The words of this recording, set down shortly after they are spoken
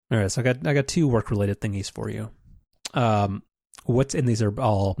All right, so I got two work related thingies for you. These are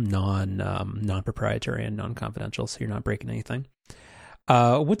all non-proprietary and non-confidential, so you're not breaking anything.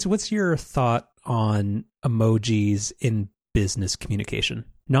 What's your thought on emojis in business communication?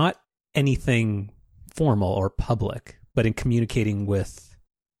 Not anything formal or public, but in communicating with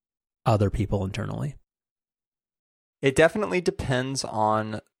other people internally. It definitely depends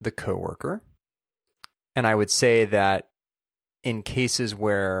on the coworker. And I would say that in cases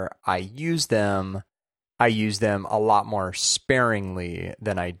where I use them a lot more sparingly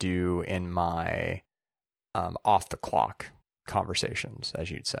than I do in my off the clock conversations, as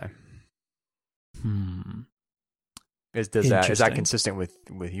you'd say. Is that consistent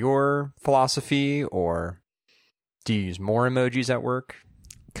with your philosophy, or do you use more emojis at work?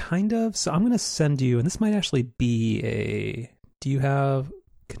 Kind of. So I'm going to send you, and this might actually be do you have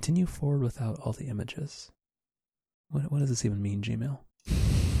continue forward without all the images? What does this even mean, Gmail?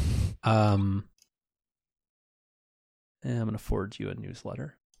 I'm going to forward you a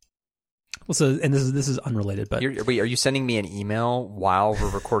newsletter. Well, so, and this is unrelated, but are you sending me an email while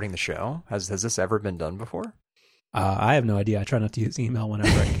we're recording the show? Has this ever been done before? I have no idea. I try not to use email whenever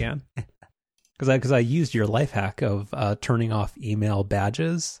I can, because I used your life hack of turning off email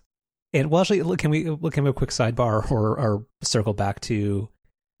badges. And well, actually, can we have a quick sidebar or circle back to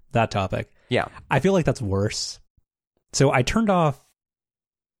that topic? Yeah, I feel like that's worse. So I turned off.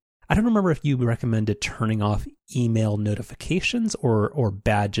 I don't remember if you recommended turning off email notifications or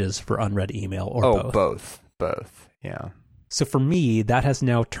badges for unread email or both. Both. Yeah. So for me, that has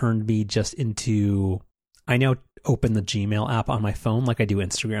now turned me just into, I now open the Gmail app on my phone like I do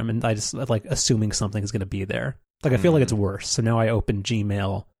Instagram, and I just like assuming something is going to be there. Like I feel like it's worse. So now I open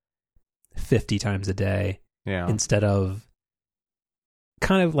Gmail 50 times a day instead of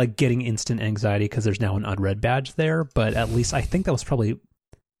kind of like getting instant anxiety because there's now an unread badge there. But at least I think that's probably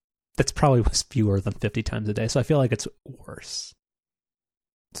was fewer than 50 times a day. So I feel like it's worse.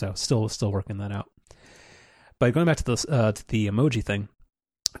 So still working that out. But going back to the emoji thing,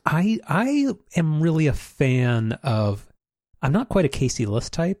 I am really a fan of, I'm not quite a Casey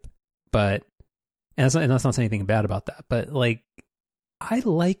List type, but, and that's not saying anything bad about that, but like, I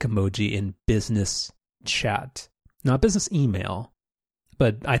like emoji in business chat, not business email,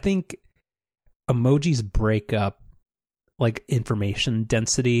 but I think emojis break up like information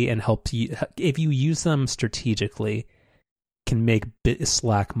density and help you, if you use them strategically, can make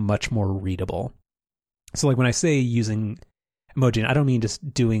Slack much more readable. So like when I say using emoji, and I don't mean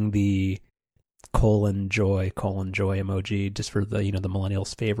just doing the :joy emoji just for the, the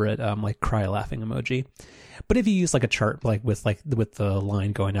millennials' favorite, like cry laughing emoji. But if you use like a chart, like with the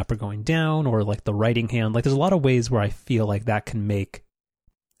line going up or going down, or like the writing hand, like there's a lot of ways where I feel like that can make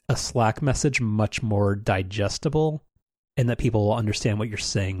a Slack message much more digestible, and that people will understand what you're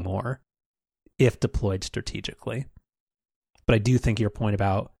saying more if deployed strategically. But I do think your point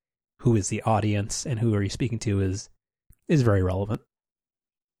about who is the audience and who are you speaking to is very relevant.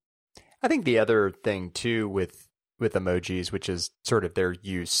 I think the other thing too with emojis, which is sort of their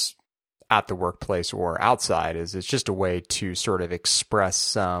use at the workplace or outside, is it's just a way to sort of express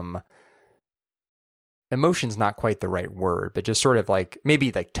some emotion's not quite the right word, but just sort of like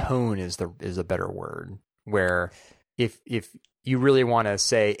maybe like tone is a better word, where if you really want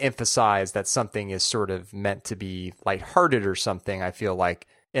to emphasize that something is sort of meant to be lighthearted or something, I feel like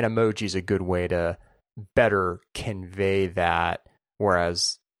an emoji is a good way to better convey that.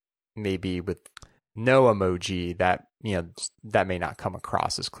 Whereas maybe with no emoji, that may not come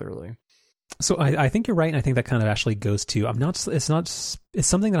across as clearly. So I think you're right, and I think that kind of actually goes to, it's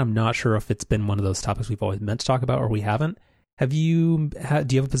something that I'm not sure if it's been one of those topics we've always meant to talk about or we haven't. Do you have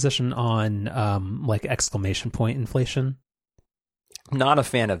a position on like exclamation point inflation? Not a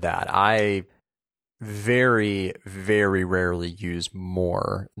fan of that. I very, very rarely use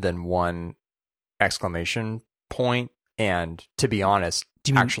more than one exclamation point, and to be honest,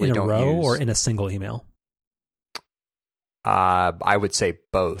 do you mean actually in a don't row use, or in a single email? I would say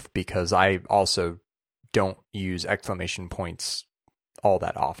both, because I also don't use exclamation points all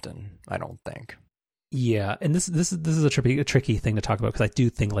that often, I don't think. Yeah, and this is a tricky thing to talk about, because I do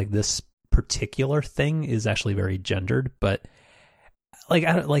think like this particular thing is actually very gendered, but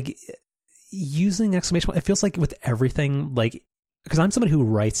like using exclamation point, it feels like with everything, like, because I'm somebody who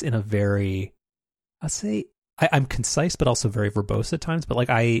writes in a very, I'd say I'm concise but also very verbose at times, but like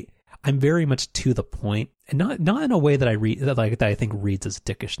I'm very much to the point, and not in a way that I think reads as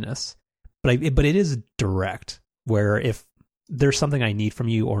dickishness, but it is direct, where if there's something I need from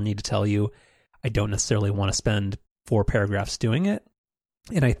you or need to tell you, I don't necessarily want to spend 4 paragraphs doing it.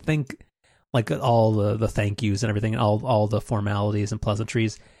 And I think like all the thank yous and everything, all the formalities and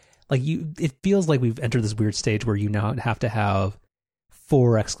pleasantries, Like it feels like we've entered this weird stage where you now have to have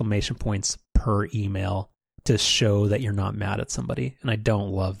 4 exclamation points per email to show that you're not mad at somebody. And I don't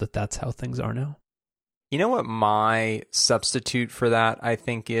love that that's how things are now. You know what my substitute for that, I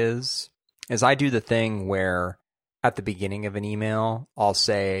think, is I do the thing where at the beginning of an email, I'll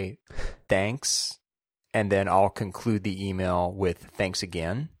say thanks, and then I'll conclude the email with thanks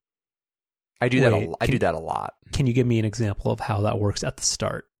again. I do that a lot. Can you give me an example of how that works at the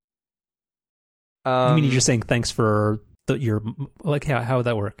start? I I mean, you're just saying thanks for your, like, how would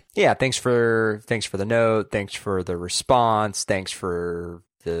that work? Yeah, thanks for the note, thanks for the response, thanks for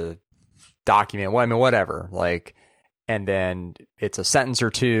the document. Well, I mean, whatever. Like, and then it's a sentence or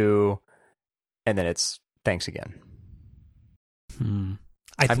two, and then it's thanks again.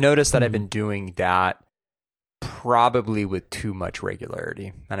 I've noticed that I've been doing that probably with too much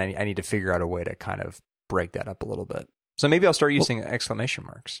regularity, and I need to figure out a way to kind of break that up a little bit. So maybe I'll start using exclamation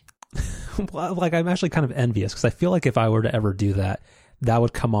marks. Well, like, I'm actually kind of envious because I feel like if I were to ever do that, that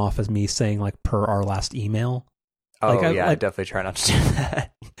would come off as me saying, like, per our last email. Oh, like, I definitely try not to do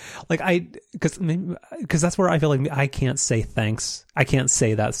that. Like, because that's where I feel like I can't say thanks. I can't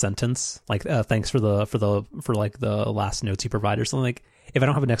say that sentence, like, thanks for like the last notes you provided or something. Like, if I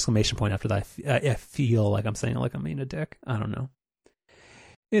don't have an exclamation point after that, I feel like I'm saying, like, I'm being a dick. I don't know.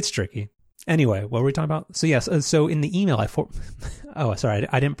 It's tricky. Anyway, what were we talking about? So yes, so in the email oh, sorry,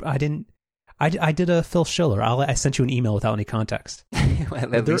 I did a Phil Schiller. I sent you an email without any context.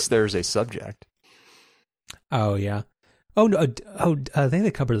 At least there's a subject. Oh yeah. Oh no. I think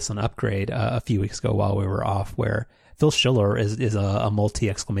they covered this on Upgrade a few weeks ago while we were off, where Phil Schiller is a multi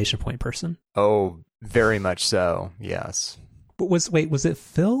exclamation point person. Oh, very much so. Yes. But was it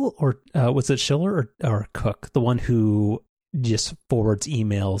Phil or was it Schiller or Cook, the one who just forwards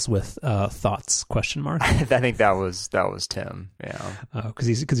emails with thoughts ? I think that was Tim. Yeah. Because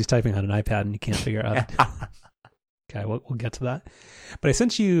he's typing on an iPad and he can't figure out. Okay, we'll get to that. But I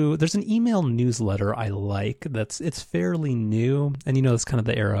sent you. There's an email newsletter I like. It's fairly new, and it's kind of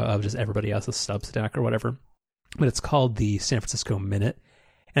the era of just everybody has a Substack or whatever. But it's called the San Francisco Minute,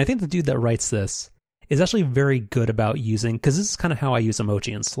 and I think the dude that writes this is actually very good about using, because this is kind of how I use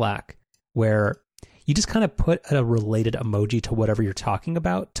emoji in Slack, where you just kind of put a related emoji to whatever you're talking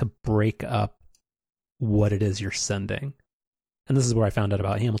about to break up what it is you're sending. And this is where I found out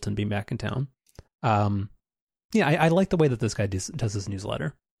about Hamilton being back in town. Yeah, I like the way that this guy does his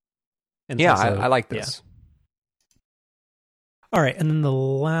newsletter. And yeah, I like this. Yeah. All right, and then the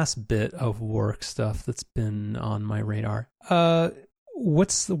last bit of work stuff that's been on my radar.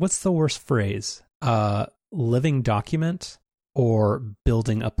 What's the worst phrase? Living document or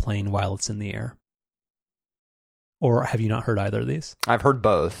building a plane while it's in the air? Or have you not heard either of these? I've heard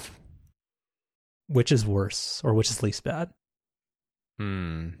both. Which is worse, or which is least bad?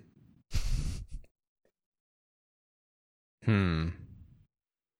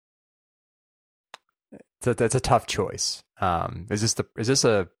 That's a tough choice. Is this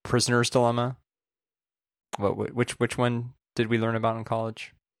a prisoner's dilemma? Which one did we learn about in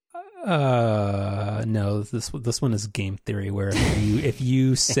college? No, this one is game theory, where if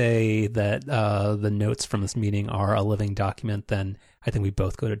you say that the notes from this meeting are a living document, then I think we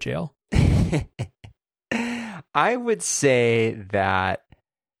both go to jail. I would say that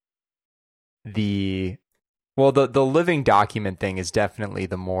the living document thing is definitely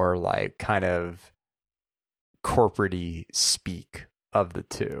the more like kind of corporate-y speak of the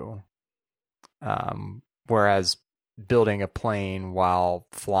two. Whereas building a plane while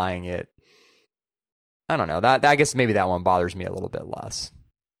flying it, I don't know. That I guess maybe that one bothers me a little bit less.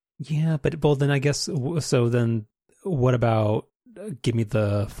 Yeah, but then I guess so. Then what about give me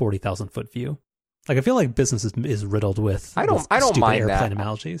the 40,000 foot view? Like, I feel like business is riddled with I don't mind airplane that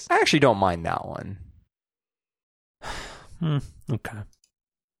analogies. I actually don't mind that one. Okay.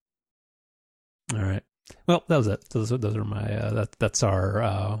 All right. Well, that was it. Those are my that's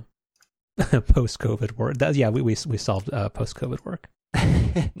our post-COVID work. We solved post-COVID work.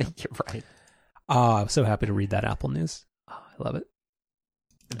 You're right. I'm so happy to read that Apple news. Oh, I love it.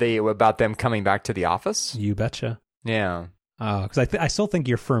 About them coming back to the office? You betcha. Yeah. Because I still think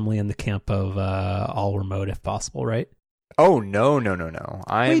you're firmly in the camp of all remote if possible, right? Oh, no.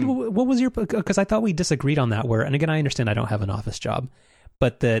 Wait, what was your... Because I thought we disagreed on that, and again, I understand I don't have an office job,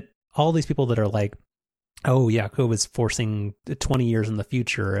 but that all these people that are like, oh yeah, COVID's forcing 20 years in the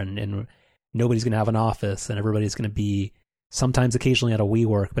future and nobody's going to have an office and everybody's going to be sometimes occasionally at a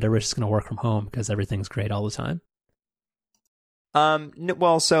WeWork, but everybody's just going to work from home because everything's great all the time.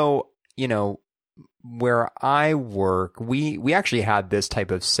 Well, so, where I work, we actually had this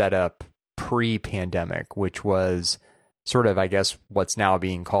type of setup pre-pandemic, which was sort of, I guess, what's now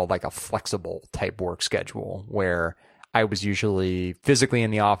being called like a flexible type work schedule, where I was usually physically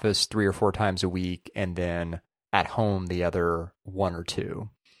in the office 3 or 4 times a week and then at home the other 1 or 2.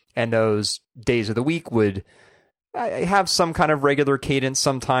 And those days of the week would have some kind of regular cadence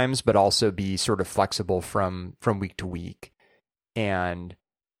sometimes, but also be sort of flexible from week to week. And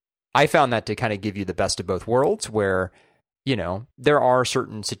I found that to kind of give you the best of both worlds, where, you know, there are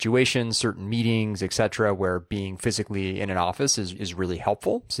certain situations, certain meetings, etc., where being physically in an office is really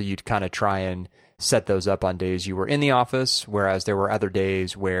helpful. So you'd kind of try and set those up on days you were in the office, whereas there were other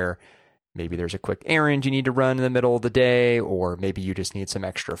days where maybe there's a quick errand you need to run in the middle of the day, or maybe you just need some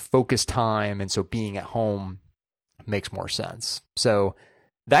extra focus time. And so being at home makes more sense. So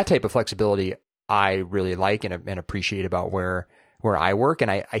that type of flexibility I really like and appreciate about where I work.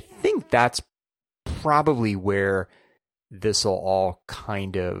 And I think that's probably where this will all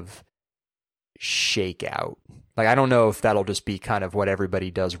kind of shake out. Like, I don't know if that'll just be kind of what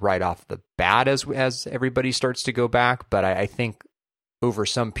everybody does right off the bat as everybody starts to go back, but I think over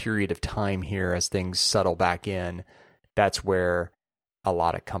some period of time here, as things settle back in, that's where a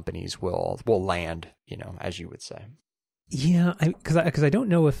lot of companies will land, you know, as you would say. Yeah, because I don't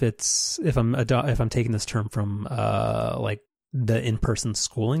know if I'm taking this term from like the in-person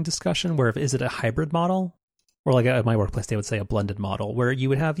schooling discussion, where is it a hybrid model? Or like at my workplace, they would say a blended model, where you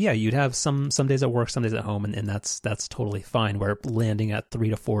would have, you'd have some days at work, some days at home, and that's totally fine. Where landing at 3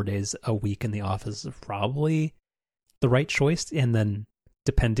 to 4 days a week in the office is probably the right choice. And then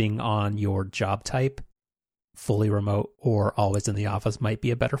depending on your job type, fully remote or always in the office might be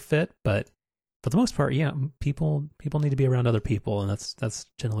a better fit. But for the most part, people need to be around other people, and that's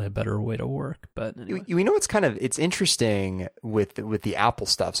generally a better way to work. But anyway. You know, it's interesting with the Apple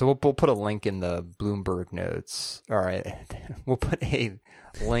stuff. So we'll put a link in the Bloomberg notes. All right, we'll put a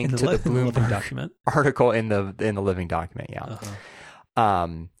link to the Bloomberg document article in the living document. Yeah. Uh-huh.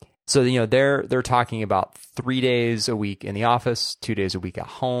 So you know they're talking about 3 days a week in the office, 2 days a week at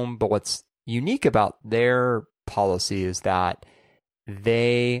home. But what's unique about their policy is that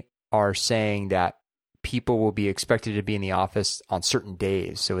they are saying that people will be expected to be in the office on certain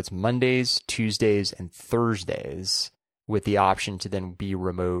days. So it's Mondays, Tuesdays, and Thursdays, with the option to then be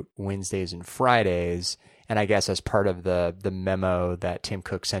remote Wednesdays and Fridays. And I guess as part of the memo that Tim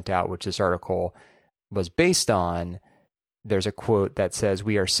Cook sent out, which this article was based on, there's a quote that says,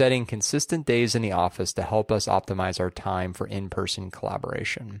 "We are setting consistent days in the office to help us optimize our time for in-person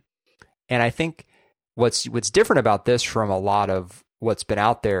collaboration." And I think what's different about this from a lot of what's been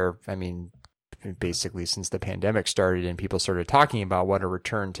out there, I mean, basically since the pandemic started and people started talking about what a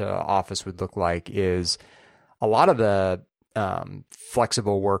return to office would look like, is a lot of the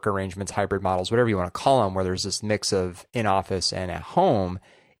flexible work arrangements, hybrid models, whatever you want to call them, where there's this mix of in office and at home.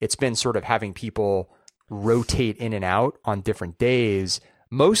 It's been sort of having people rotate in and out on different days,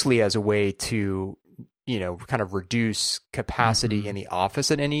 mostly as a way to, you know, kind of reduce capacity in the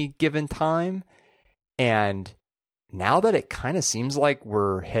office at any given time. And now that it kind of seems like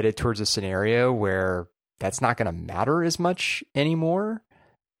we're headed towards a scenario where that's not going to matter as much anymore,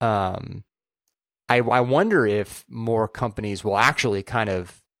 I wonder if more companies will actually kind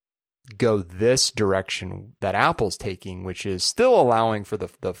of go this direction that Apple's taking, which is still allowing for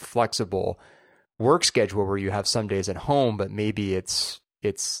the flexible work schedule where you have some days at home, but maybe it's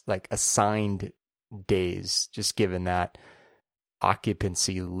like assigned days, just given that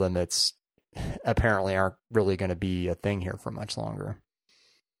occupancy limits apparently aren't really going to be a thing here for much longer.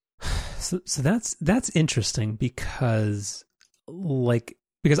 So that's interesting because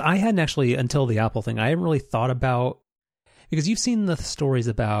I hadn't actually, until the Apple thing, I hadn't really thought about, because you've seen the stories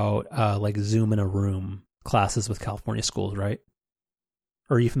about like Zoom in a room classes with California schools, right?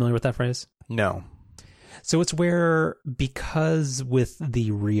 Or are you familiar with that phrase? No. So it's where, because with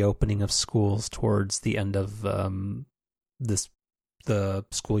the reopening of schools towards the end of the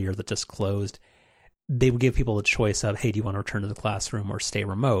school year that just closed, they would give people a choice of, hey, do you want to return to the classroom or stay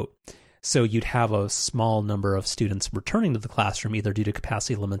remote? So you'd have a small number of students returning to the classroom, either due to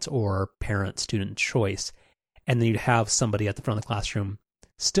capacity limits or parent-student choice. And then you'd have somebody at the front of the classroom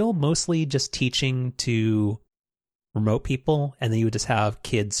still mostly just teaching to remote people. And then you would just have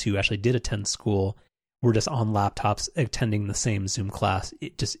kids who actually did attend school, were just on laptops attending the same Zoom class,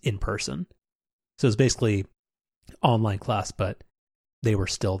 just in person. So it's basically online class, but they were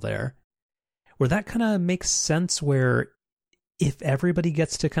still there. Where that kind of makes sense, where if everybody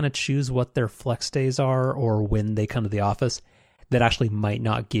gets to kind of choose what their flex days are or when they come to the office, that actually might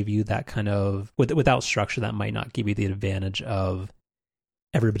not give you that kind of, without structure, that might not give you the advantage of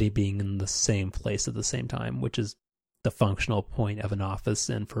everybody being in the same place at the same time, which is the functional point of an office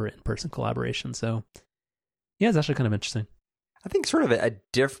and for in-person collaboration. So Yeah, it's actually kind of interesting. I think sort of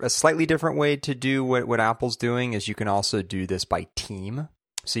a slightly different way to do what Apple's doing is you can also do this by team.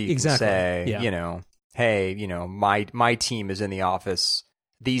 So you can say, you know, hey, you know, my team is in the office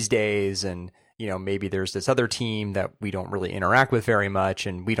these days, and you know, maybe there's this other team that we don't really interact with very much,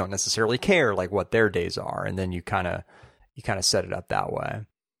 and we don't necessarily care like what their days are, and then you kind of set it up that way.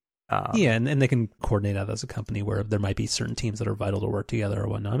 Yeah, and they can coordinate that as a company where there might be certain teams that are vital to work together or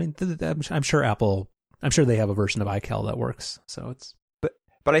whatnot. I mean, I'm sure they have a version of iCal that works. So it's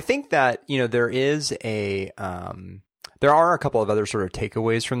but I think that, you know, there are a couple of other sort of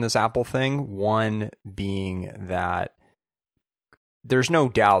takeaways from this Apple thing. One being that there's no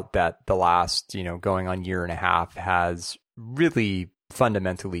doubt that the last, you know, going on year and a half has really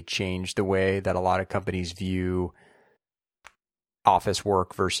fundamentally changed the way that a lot of companies view office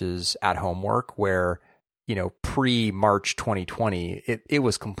work versus at home work, where, you know, pre-March 2020, it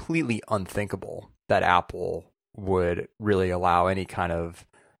was completely unthinkable that Apple would really allow any kind of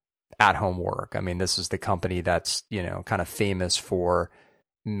at home work. I mean, this is the company that's, you know, kind of famous for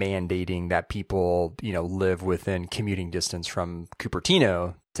mandating that people, you know, live within commuting distance from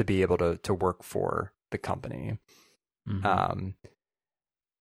Cupertino to be able to work for the company. Mm-hmm.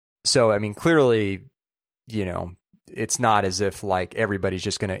 So, I mean, clearly, you know, it's not as if like everybody's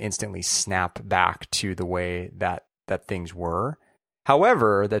just going to instantly snap back to the way that things were.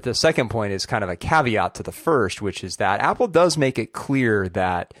 However, that the second point is kind of a caveat to the first, which is that Apple does make it clear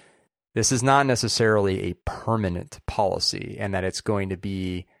that this is not necessarily a permanent policy, and that it's going to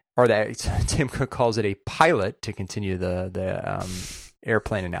be, or that Tim Cook calls it a pilot, to continue the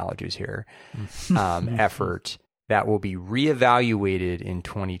airplane analogies here, effort that will be reevaluated in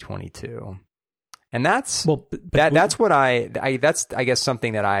 2022. And that's that's what that's I guess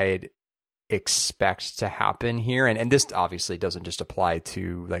something that I'd expect to happen here. And this obviously doesn't just apply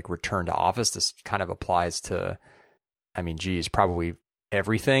to like return to office. This kind of applies to, I mean, geez, probably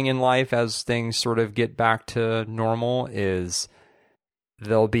everything in life as things sort of get back to normal. Is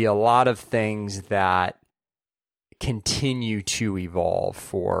there'll be a lot of things that continue to evolve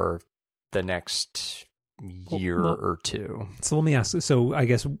for the next year or two. So let me ask, so I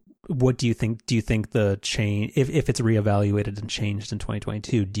guess, what do you think? Do you think the change, if it's reevaluated and changed in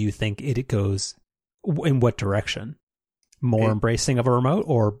 2022, do you think it goes in what direction? More embracing of a remote,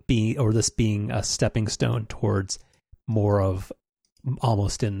 or this being a stepping stone towards more of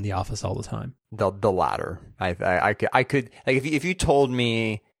almost in the office all the time? The latter. I could like, if you told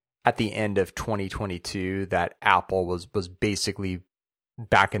me at the end of 2022 that Apple was basically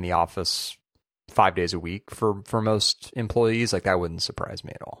back in the office 5 days a week for most employees, like that wouldn't surprise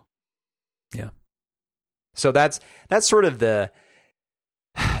me at all. Yeah. So that's sort of the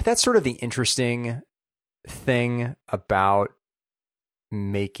interesting thing about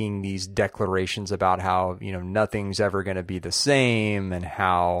making these declarations about how, you know, nothing's ever going to be the same, and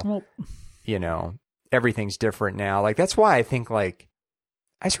how, you know, everything's different now. Like, that's why I think, like,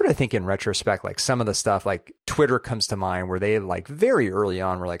 I sort of think in retrospect, like some of the stuff, like Twitter comes to mind, where they like very early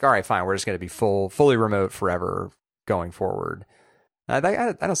on were like, all right, fine, we're just going to be fully remote forever going forward. I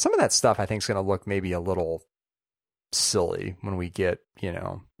know some of that stuff I think is going to look maybe a little silly when we get, you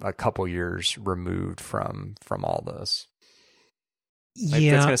know, a couple years removed from all this. Like,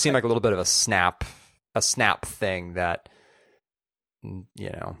 yeah, it's going to seem like a little bit of a snap thing that, you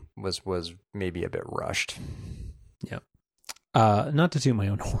know, was maybe a bit rushed. Yeah. Not to toot my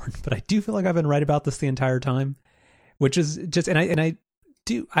own horn, but I do feel like I've been right about this the entire time, which is just, I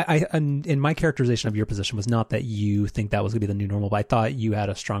in my characterization of your position was not that you think that was going to be the new normal, but I thought you had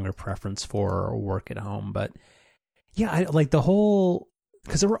a stronger preference for work at home. But yeah, I like the whole,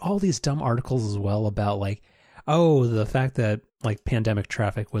 because there were all these dumb articles as well about like, oh, the fact that like pandemic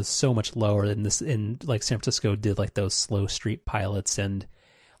traffic was so much lower than this, in like San Francisco did like those slow street pilots, and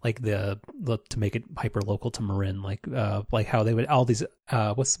like the to make it hyper local to Marin, like how they would all these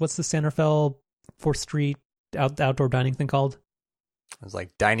what's the Santa Fe 4th Street outdoor dining thing called? It was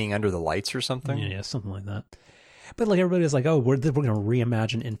like dining under the lights or something. Yeah, something like that. But like everybody was like, oh, we're going to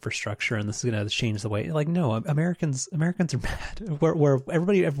reimagine infrastructure, and this is going to change the way. Like, no, Americans are bad. Where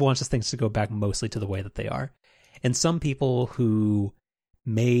everybody wants things to go back mostly to the way that they are. And some people who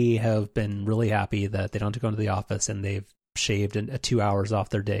may have been really happy that they don't have to go into the office and they've shaved 2 hours off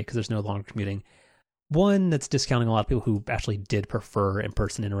their day because there's no longer commuting. One, that's discounting a lot of people who actually did prefer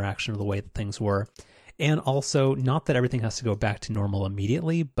in-person interaction or the way that things were. And also, not that everything has to go back to normal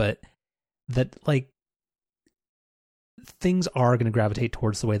immediately, but that like things are going to gravitate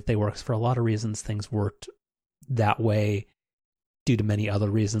towards the way that they work. For a lot of reasons, things worked that way due to many other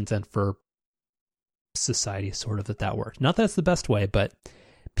reasons, and for society sort of that worked. Not that it's the best way, but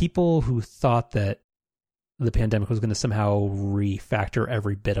people who thought that the pandemic was going to somehow refactor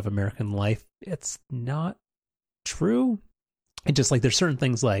every bit of American life. It's not true. And just like there's certain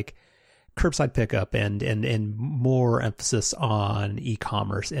things like curbside pickup and more emphasis on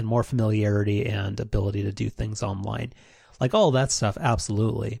e-commerce and more familiarity and ability to do things online. Like all that stuff,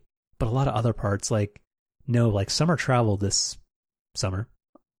 absolutely. But a lot of other parts, like, no, like summer travel this summer,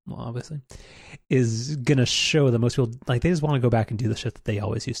 well, obviously, is going to show that most people, like, they just want to go back and do the shit that they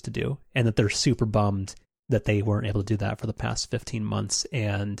always used to do. And that they're super bummed that they weren't able to do that for the past 15 months.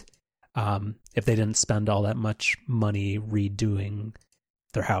 And if they didn't spend all that much money redoing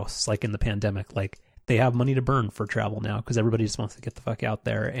their house, like in the pandemic, like they have money to burn for travel now because everybody just wants to get the fuck out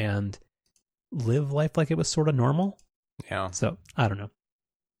there and live life like it was sort of normal. Yeah. So I don't know.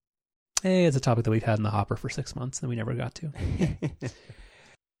 Hey, it's a topic that we've had in the hopper for 6 months and we never got to.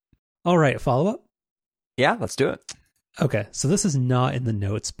 All right, follow up? Yeah, let's do it. Okay, so this is not in the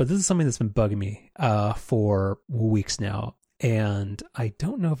notes, but this is something that's been bugging me for weeks now, and I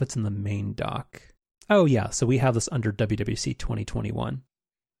don't know if it's in the main doc. Oh yeah, so we have this under WWC 2021.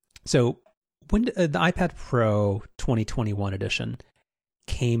 So when the iPad Pro 2021 edition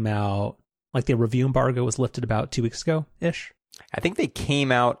came out, like the review embargo was lifted about 2 weeks ago-ish? I think they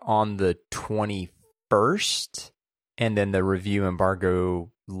came out on the 21st, and then the review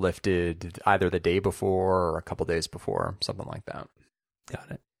embargo lifted either the day before or a couple days before, something like that.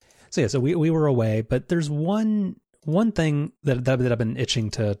 Got it. So yeah, so we were away, but there's one thing that I've been itching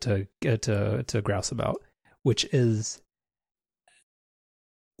to grouse about, which is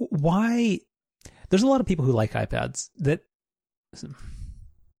why there's a lot of people who like iPads that,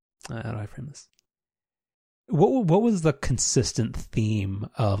 how do I frame this? What was the consistent theme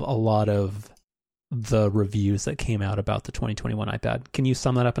of a lot of the reviews that came out about the 2021 iPad? Can you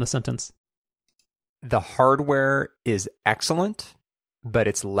sum that up in a sentence? The hardware is excellent, but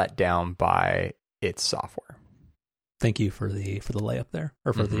it's let down by its software. Thank you for the layup there,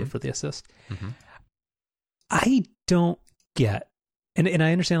 or for the assist. Mm-hmm. I don't get, and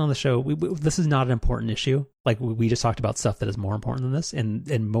I understand on the show, this is not an important issue. Like we just talked about stuff that is more important than this,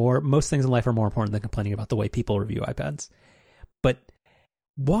 and most things in life are more important than complaining about the way people review iPads. But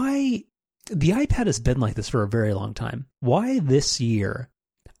why the iPad has been like this for a very long time? Why this year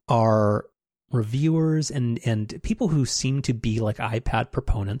are reviewers and people who seem to be like iPad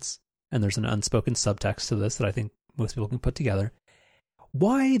proponents, and there's an unspoken subtext to this that I think most people can put together.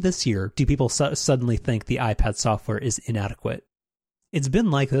 Why this year do people suddenly think the iPad software is inadequate? It's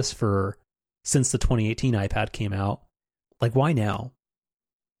been like this since the 2018 iPad came out. Like, why now?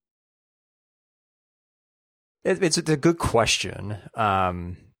 It's a good question.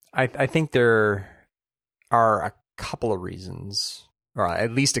 I think there are a couple of reasons, or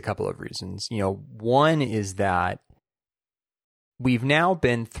at least a couple of reasons. You know, one is that we've now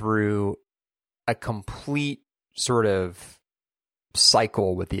been through a complete sort of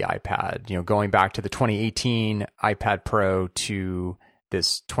cycle with the iPad, you know, going back to the 2018 iPad Pro to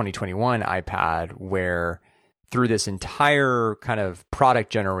this 2021 iPad, where through this entire kind of product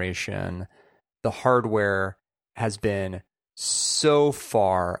generation, the hardware has been so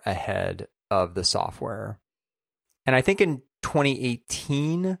far ahead of the software. And I think in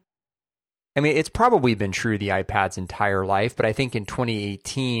 2018, I mean, it's probably been true the iPad's entire life, but I think in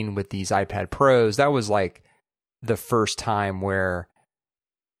 2018 with these iPad Pros, that was like the first time where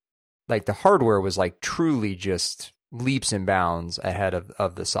like the hardware was like truly just leaps and bounds ahead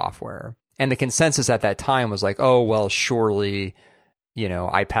of the software. And the consensus at that time was like, oh, well, surely, you know,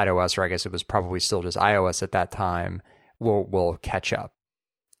 iPad OS, or I guess it was probably still just iOS at that time, will catch up.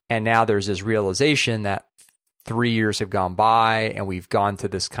 And now there's this realization that 3 years have gone by and we've gone to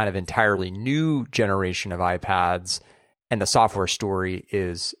this kind of entirely new generation of iPads, and the software story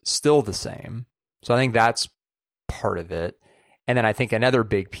is still the same. So I think that's part of it. And then I think another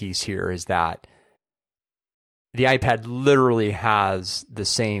big piece here is that the iPad literally has the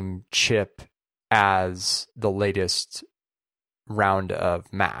same chip as the latest round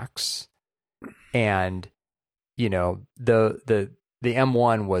of Macs. And, you know, the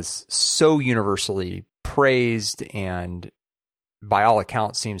M1 was so universally praised and by all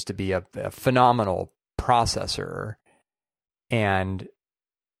accounts seems to be a phenomenal processor. And,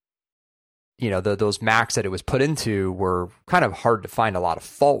 you know, those Macs that it was put into were kind of hard to find a lot of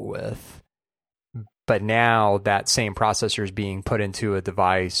fault with. But now that same processor is being put into a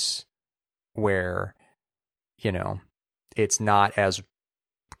device where, you know, it's not as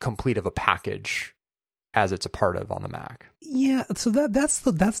complete of a package as it's a part of on the Mac. Yeah, so that's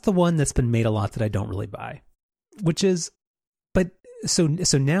the one that's been made a lot that I don't really buy, which is, but so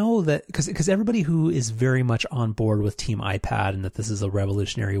now that because everybody who is very much on board with Team iPad and that this is a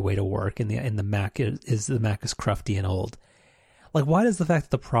revolutionary way to work and the Mac is crufty and old, like why does the fact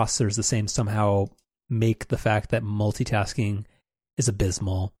that the processor is the same somehow make the fact that multitasking is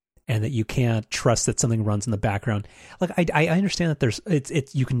abysmal and that you can't trust that something runs in the background? Like I understand that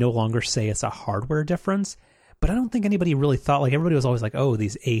it's you can no longer say it's a hardware difference, but I don't think anybody really thought, like everybody was always like, oh,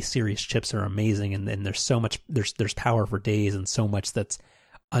 these A series chips are amazing and there's so much there's power for days and so much that's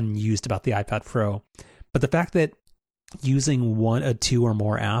unused about the iPad Pro. But the fact that using two or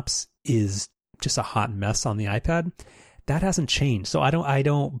more apps is just a hot mess on the iPad, that hasn't changed. So I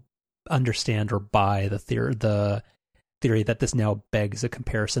don't understand or buy the theory that this now begs a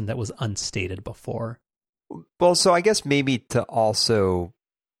comparison that was unstated before. Well, so I guess maybe to also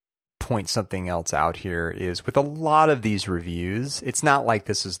point something else out here is with a lot of these reviews, it's not like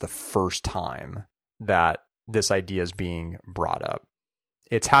this is the first time that this idea is being brought up.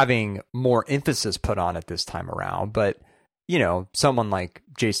 It's having more emphasis put on it this time around, but you know, someone like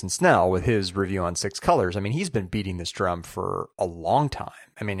Jason Snell with his review on Six Colors, I mean, he's been beating this drum for a long time.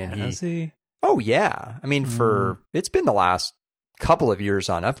 I mean, and Has he? Oh yeah. I mean, it's been the last couple of years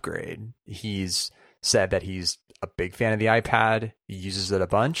on Upgrade. He's said that he's a big fan of the iPad. He uses it a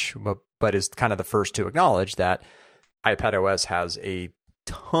bunch, but is kind of the first to acknowledge that iPadOS has a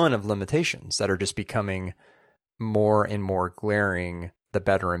ton of limitations that are just becoming more and more glaring the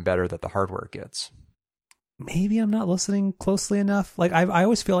better and better that the hardware gets. Maybe I'm not listening closely enough. Like I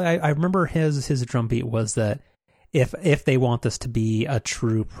always feel like I remember his drumbeat was that if they want this to be a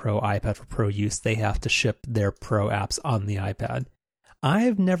true pro iPad for pro use, they have to ship their pro apps on the iPad.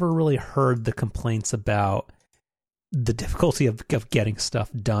 I've never really heard the complaints about the difficulty of getting stuff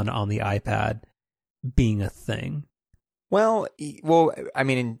done on the iPad being a thing. Well, I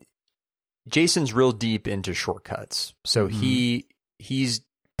mean, Jason's real deep into shortcuts. So he's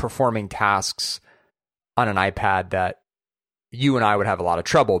performing tasks on an iPad that you and I would have a lot of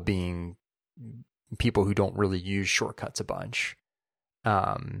trouble being people who don't really use shortcuts a bunch.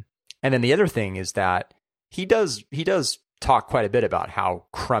 And then the other thing is that he does talk quite a bit about how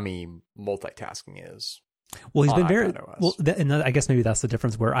crummy multitasking is. Well, he's been very well, and I guess maybe that's the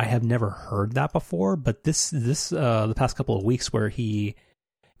difference where I have never heard that before. But this the past couple of weeks where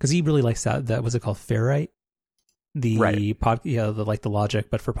because he really likes that was it called Ferrite, the the Logic,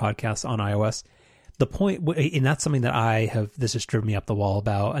 but for podcasts on iOS. The point, and that's something that this has driven me up the wall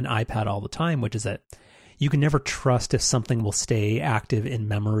about an iPad all the time, which is that you can never trust if something will stay active in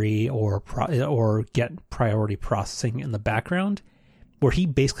memory or get priority processing in the background, where he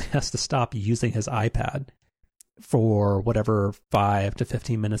basically has to stop using his iPad for whatever 5 to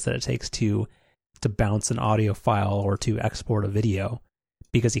 15 minutes that it takes to bounce an audio file or to export a video,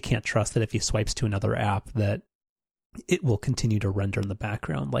 because he can't trust that if he swipes to another app that it will continue to render in the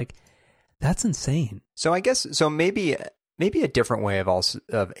background. Like, that's insane. So I guess maybe a different way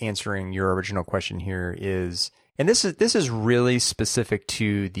of answering your original question here is, and this is really specific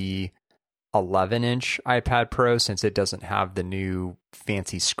to the 11-inch iPad Pro, since it doesn't have the new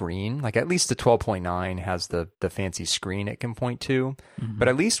fancy screen. Like at least the 12.9 has the fancy screen it can point to, but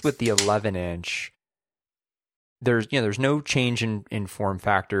at least with the 11-inch, there's no change in form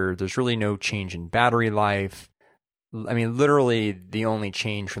factor. There's really no change in battery life. I mean, literally the only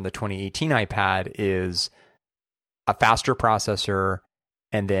change from the 2018 iPad is a faster processor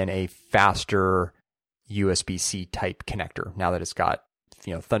and then a faster USB-C type connector, now that it's got,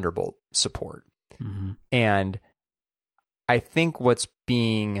 Thunderbolt support. And I think what's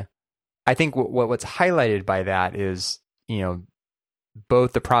highlighted by that is,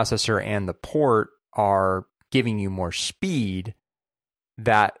 both the processor and the port are giving you more speed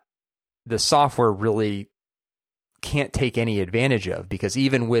that the software really can't take any advantage of, because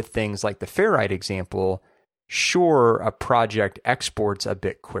even with things like the Ferrite example, sure, a project exports a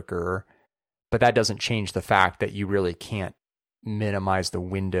bit quicker, but that doesn't change the fact that you really can't minimize the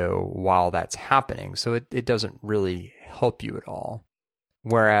window while that's happening. So it doesn't really help you at all.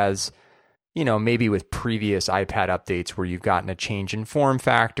 Whereas, maybe with previous iPad updates where you've gotten a change in form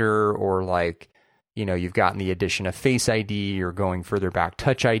factor, or like, you've gotten the addition of Face ID or going further back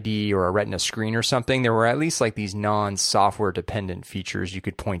Touch ID or a Retina screen or something, there were at least like these non-software dependent features you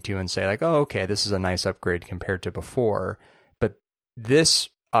could point to and say like, oh, okay, this is a nice upgrade compared to before. But this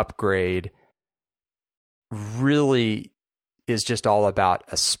upgrade really is just all about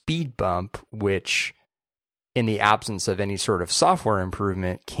a speed bump, which in the absence of any sort of software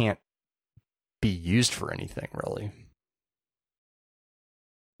improvement can't be used for anything really.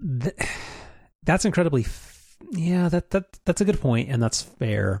 That's incredibly, that's a good point, and that's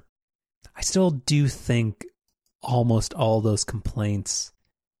fair. I still do think almost all those complaints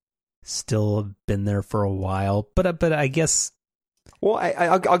still have been there for a while. But I guess. Well,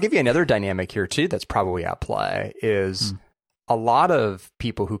 I'll give you another dynamic here too that's probably at play is a lot of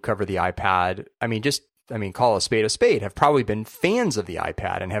people who cover the iPad. Call a spade, have probably been fans of the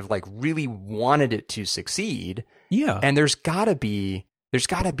iPad and have like really wanted it to succeed. Yeah. And there's got to be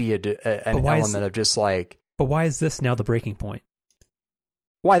an element of just like. But why is this now the breaking point?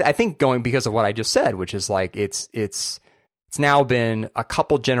 Well, I think going because of what I just said, which is like it's now been a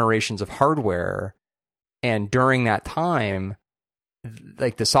couple generations of hardware, and during that time,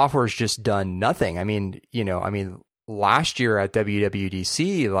 like the software has just done nothing. Last year at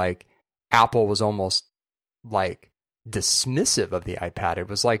WWDC, like Apple was almost like dismissive of the iPad. It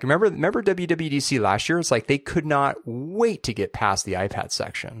was like, remember WWDC last year? It's like they could not wait to get past the iPad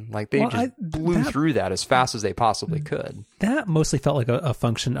section. Like they blew through that as fast as they possibly could. That mostly felt like a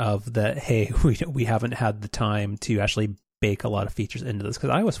function of that, hey, we haven't had the time to actually bake a lot of features into this.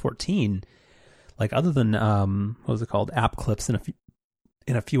 Because iOS 14, like other than what was it called, app clips and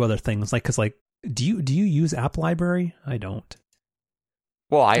a few other things, like, because like, do you use App Library? I don't.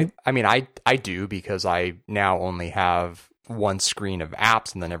 Well, I do, because I now only have one screen of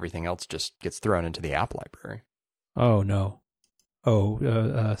apps, and then everything else just gets thrown into the App Library. Oh no!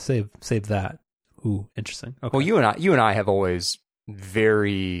 Save that. Ooh, interesting. Okay. Well, you and I have always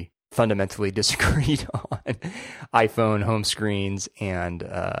very fundamentally disagreed on iPhone home screens and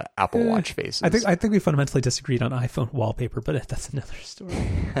Apple Watch faces. I think we fundamentally disagreed on iPhone wallpaper, but that's another story.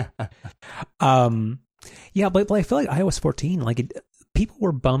 Yeah, but I feel like iOS 14, like people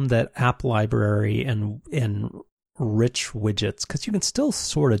were bummed that App Library and rich widgets, because you can still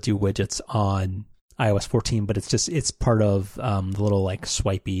sort of do widgets on iOS 14, but it's part of the little like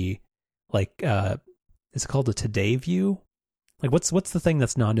swipey, like is it called the Today view? Like what's the thing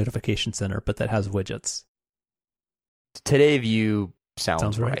that's non-notification center but that has widgets? Today view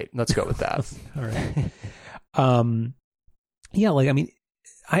sounds right. Let's go with that. All right. Yeah, like I mean,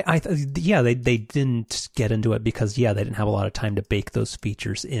 they didn't get into it because they didn't have a lot of time to bake those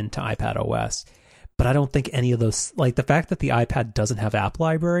features into iPad OS. But I don't think any of those, like the fact that the iPad doesn't have App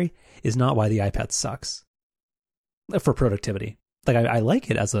Library is not why the iPad sucks for productivity. Like I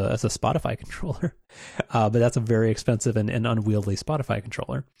like it as a Spotify controller, but that's a very expensive and unwieldy Spotify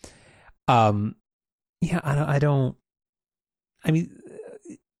controller. I don't. I mean,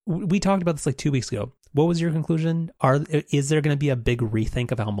 we talked about this like 2 weeks ago. What was your conclusion? Is there going to be a big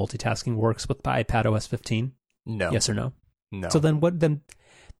rethink of how multitasking works with iPad OS 15? No. Yes or no? No. So then the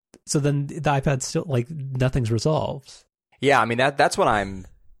iPad still, like, nothing's resolved. Yeah, I mean that's what I'm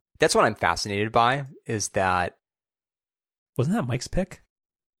fascinated by, is that. Wasn't that Mike's pick?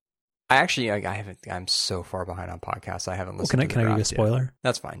 I haven't. I'm so far behind on podcasts. I haven't listened. Can I give you a spoiler? Yet.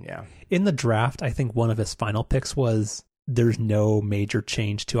 That's fine. Yeah. In the draft, I think one of his final picks was there's no major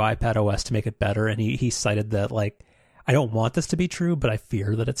change to iPad OS to make it better, and he cited that, like, I don't want this to be true, but I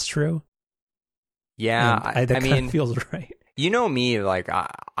fear that it's true. Yeah, that kind of feels right. You know me, like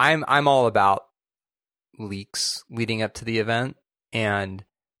I'm all about leaks leading up to the event, and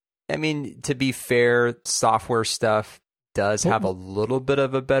I mean, to be fair, software stuff does have a little bit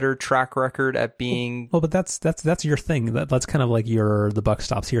of a better track record at being. Well, but that's your thing. That's kind of like the buck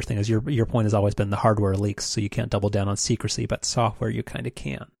stops here thing. Is your point has always been the hardware leaks, so you can't double down on secrecy, but software you kind of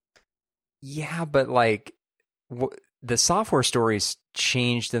can. Yeah, but like the software story's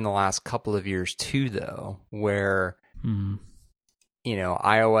changed in the last couple of years too, though, where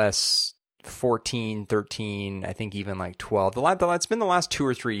iOS 14, 13, I think even like 12. It's been the last 2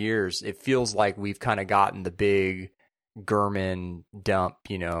 or 3 years. It feels like we've kind of gotten the big Gurman dump,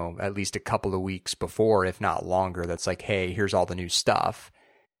 at least a couple of weeks before, if not longer. That's like, hey, here's all the new stuff.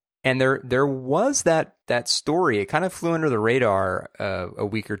 And there was that story. It kind of flew under the radar a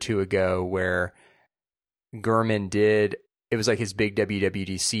week or two ago, where Gurman did. It was like his big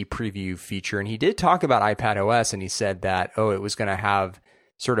WWDC preview feature, and he did talk about iPad OS, and he said that it was going to have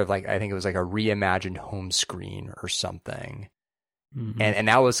sort of like, I think it was like a reimagined home screen or something. Mm-hmm. And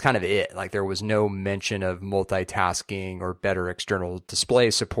that was kind of it. Like there was no mention of multitasking or better external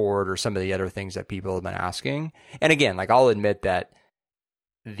display support or some of the other things that people have been asking. And again, like I'll admit that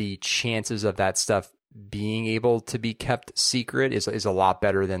the chances of that stuff being able to be kept secret is a lot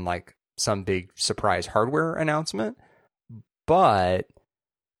better than like some big surprise hardware announcement. But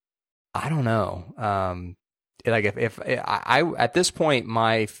I don't know. Like if I at this point,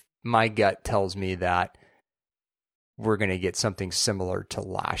 my gut tells me that we're going to get something similar to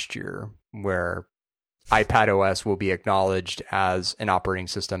last year, where iPad OS will be acknowledged as an operating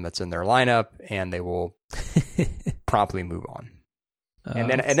system that's in their lineup, and they will promptly move on. And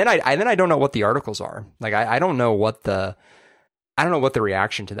then I don't know what the articles are. Like I don't know what the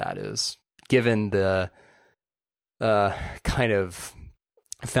reaction to that is, given the kind of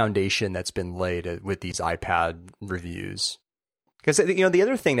foundation that's been laid with these iPad reviews. Because the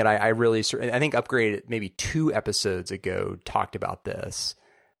other thing that I really, I think Upgrade maybe 2 episodes ago talked about this,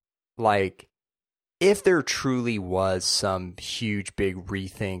 like if there truly was some huge big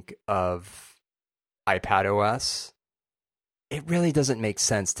rethink of iPad OS, it really doesn't make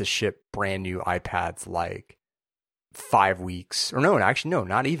sense to ship brand new iPads like 5 weeks, or no,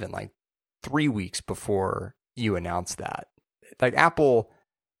 not even, like 3 weeks before you announce that. Like Apple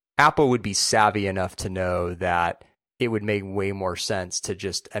would be savvy enough to know that it would make way more sense to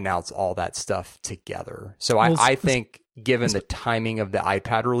just announce all that stuff together. So I think, given the timing of the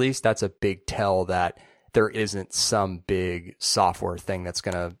iPad release, that's a big tell that there isn't some big software thing that's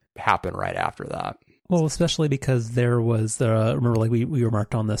going to happen right after that. Well, especially because there was remember, like we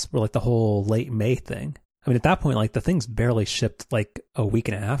remarked on this, like the whole late May thing. I mean, at that point, like the thing's barely shipped like a week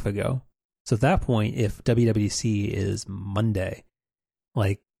and a half ago. So at that point, if WWDC is Monday,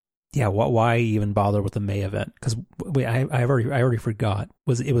 like, yeah, why even bother with the May event? Because I already forgot.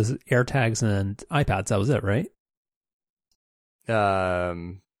 It was AirTags and iPads? That was it, right?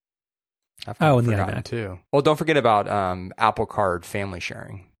 And the iMac too. Well, don't forget about Apple Card family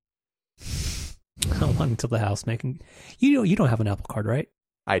sharing. How long until the house making? You don't have an Apple Card, right?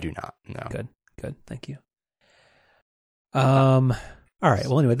 I do not. No. Good. Thank you. All right.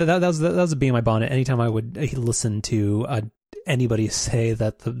 Well, anyway, that was a bee in my bonnet. Anytime I would listen to anybody say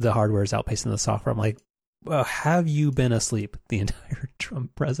that the hardware is outpacing the software, I'm like, well, have you been asleep the entire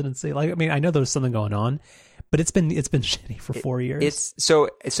Trump presidency? Like, I mean, I know there's something going on, but it's been shitty for 4 years.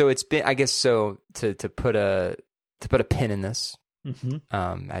 It's been, I guess, so to put a pin in this,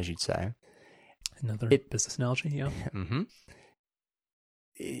 as you'd say. Another business analogy, yeah. Mm-hmm.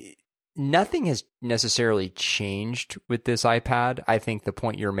 Nothing has necessarily changed with this iPad. I think the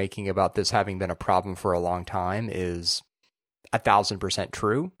point you're making about this having been a problem for a long time is 1,000%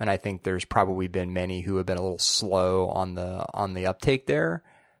 true, and I think there's probably been many who have been a little slow on the uptake there.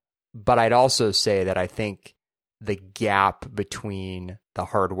 But I'd also say that I think the gap between the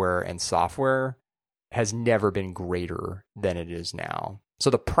hardware and software has never been greater than it is now. So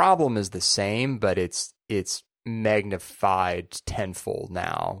the problem is the same, but it's magnified tenfold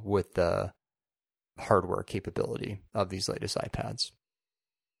now with the hardware capability of these latest iPads.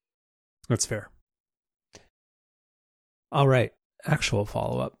 That's fair. All right. Actual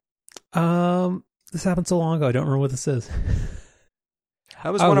follow-up. This happened so long ago, I don't remember what this is.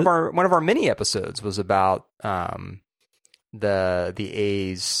 That was one of our mini episodes was about the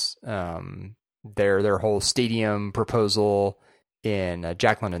A's their whole stadium proposal in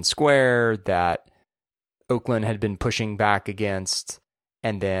Jack London Square that Oakland had been pushing back against.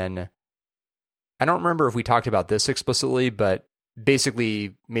 And then I don't remember if we talked about this explicitly, but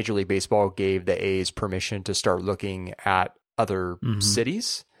basically Major League Baseball gave the A's permission to start looking at other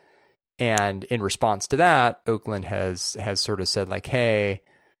cities. And in response to that, Oakland has sort of said like, hey,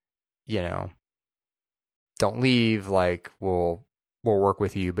 don't leave. Like, we'll work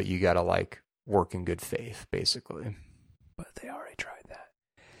with you, but you got to like work in good faith, basically. But they already tried that.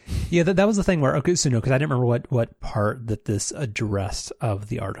 Yeah, that was the thing where, okay, so no, because I didn't remember what part that this addressed of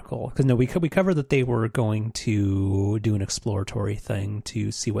the article. Because no, we covered that they were going to do an exploratory thing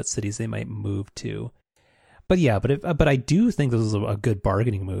to see what cities they might move to. But yeah, but I do think this is a good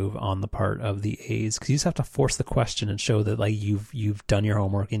bargaining move on the part of the A's, because you just have to force the question and show that like you've done your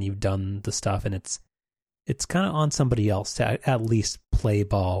homework and you've done the stuff, and it's kind of on somebody else to at least play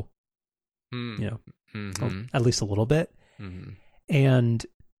ball, at least a little bit. And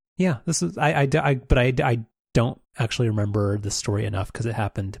yeah, this is I don't actually remember the story enough because it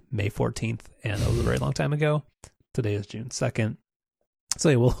happened May 14th, and that was a very long time ago. Today is June 2nd, so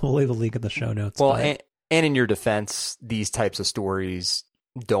yeah, we'll leave the link in the show notes. Well, and in your defense, these types of stories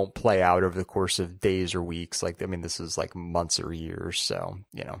don't play out over the course of days or weeks. Like, I mean, this is like months or years, so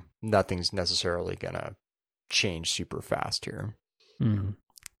nothing's necessarily gonna change super fast here.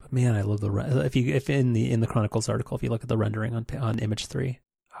 But man, I love the if in the Chronicles article, if you look at the rendering on image 3,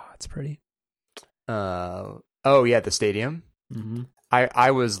 it's pretty. Oh yeah, the stadium.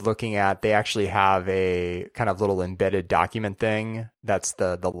 I was looking at, they actually have a kind of little embedded document thing. That's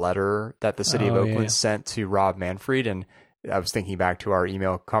the letter that the city of Oakland sent to Rob Manfred. And I was thinking back to our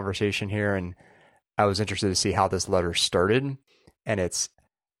email conversation here, and I was interested to see how this letter started. And it's,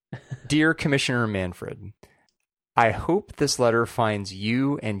 Dear Commissioner Manfred, I hope this letter finds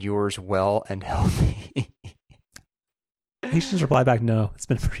you and yours well and healthy. He should just reply back, no, it's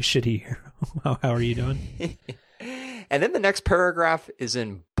been a pretty shitty year. How are you doing? And then the next paragraph is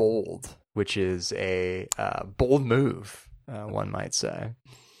in bold, which is a bold move, one might say.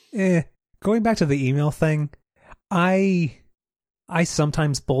 Going back to the email thing, I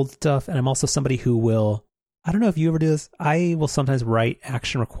sometimes bold stuff, and I'm also somebody who will, I don't know if you ever do this, I will sometimes write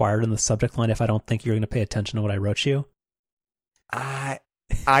action required in the subject line if I don't think you're going to pay attention to what I wrote you. I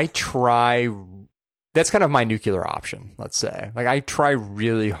try, that's kind of my nuclear option, let's say. Like, I try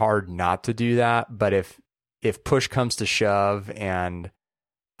really hard not to do that, but if push comes to shove and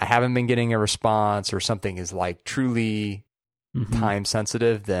I haven't been getting a response or something is like truly time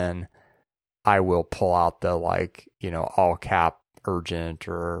sensitive, then I will pull out the all cap urgent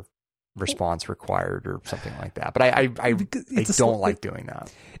or response required or something like that. But I don't like doing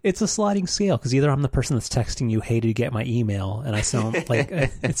that. It's a sliding scale because either I'm the person that's texting you, "Hey, did you get my email?" and I sound like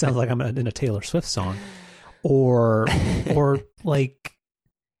it sounds like I'm in a Taylor Swift song, or I'm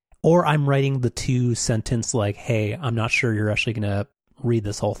writing the 2-sentence like, "Hey, I'm not sure you're actually going to read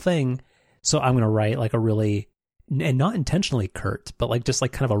this whole thing, so I'm going to write like a really, and not intentionally curt, but like just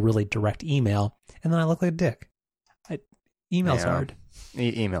like kind of a really direct email," and then I look like a dick. Email's hard.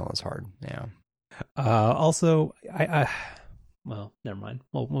 Email is hard. Yeah. Also, well, never mind.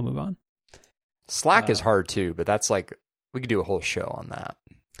 We'll move on. Slack is hard too, but that's like, we could do a whole show on that.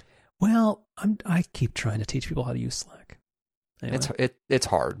 Well, I keep trying to teach people how to use Slack. Anyway. It's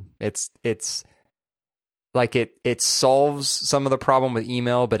hard. It's like it solves some of the problem with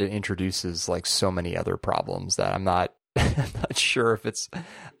email, but it introduces like so many other problems that I'm not sure if it's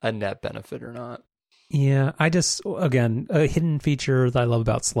a net benefit or not. Yeah, again, a hidden feature that I love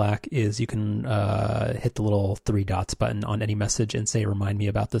about Slack is you can hit the little 3 dots button on any message and say, "Remind me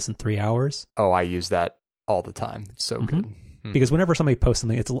about this in 3 hours." Oh, I use that all the time. It's so good. Because whenever somebody posts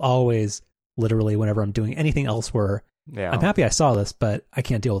something, it's always literally whenever I'm doing anything else where I'm happy I saw this, but I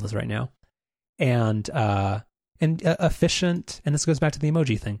can't deal with this right now. And efficient, and this goes back to the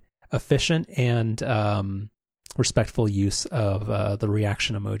emoji thing, efficient and respectful use of the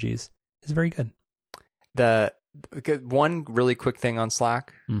reaction emojis is very good. The one really quick thing on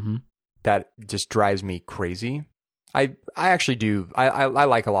Slack that just drives me crazy. I actually do. I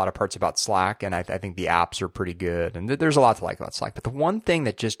like a lot of parts about Slack, and I think the apps are pretty good, and there's a lot to like about Slack. But the one thing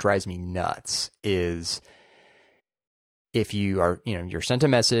that just drives me nuts is if you are, you're sent a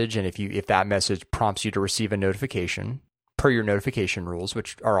message, and if that message prompts you to receive a notification per your notification rules,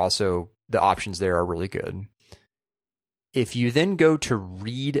 which are also, the options there are really good. If you then go to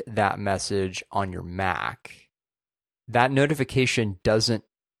read that message on your Mac, that notification doesn't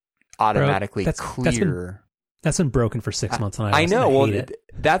automatically clear. That's been broken for 6 months on iOS. I know. I hate it.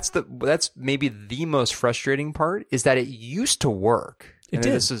 That's maybe the most frustrating part, is that it used to work. It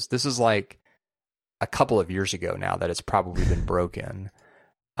did. This is like a couple of years ago now that it's probably been broken.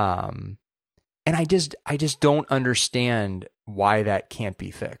 And I just don't understand why that can't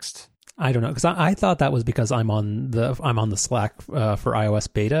be fixed. I don't know, because I thought that was because I'm on the Slack for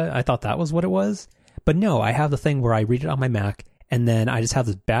iOS beta. I thought that was what it was, but no, I have the thing where I read it on my Mac, and then I just have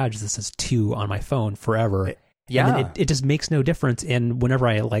this badge that says 2 on my phone forever. Yeah, and it just makes no difference. And whenever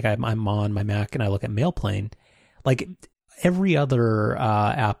I'm on my Mac and I look at Mailplane, like every other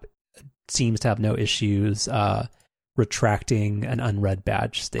app seems to have no issues retracting an unread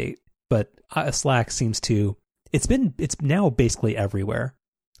badge state, but Slack seems to. It's now basically everywhere.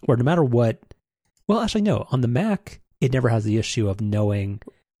 Where no matter what, well, actually, no, on the Mac, it never has the issue of knowing,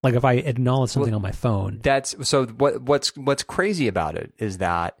 like if I acknowledge something on my phone. That's so what's crazy about it is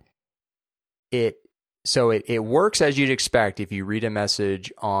that it works as you'd expect if you read a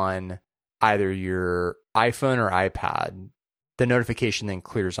message on either your iPhone or iPad, the notification then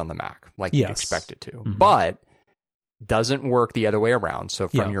clears on the Mac like you'd expect it to. But doesn't work the other way around. So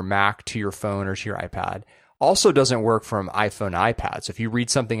from your Mac to your phone or to your iPad. Also doesn't work from iPhone to iPad. So if you read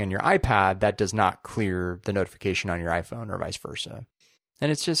something on your iPad, that does not clear the notification on your iPhone or vice versa.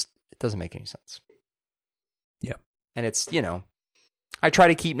 And it doesn't make any sense. Yeah. And it's, I try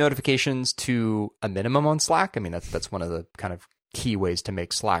to keep notifications to a minimum on Slack. I mean, that's one of the kind of key ways to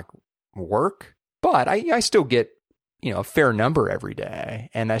make Slack work. But I still get, a fair number every day.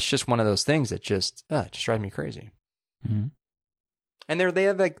 And that's just one of those things that just drives me crazy. Mm-hmm. And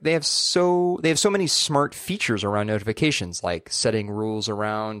they have so many smart features around notifications, like setting rules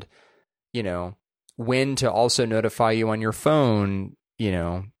around, when to also notify you on your phone,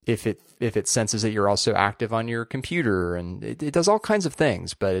 if it senses that you're also active on your computer, and it does all kinds of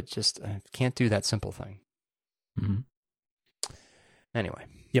things, but it just can't do that simple thing. Mm-hmm. Anyway.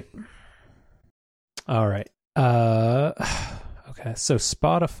 Yep. All right. Okay. So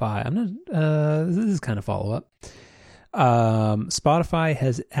Spotify, this is kind of follow up. Spotify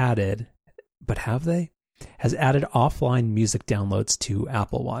has added, but have they? has added offline music downloads to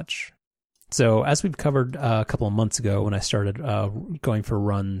Apple Watch. So as we've covered a couple of months ago when I started going for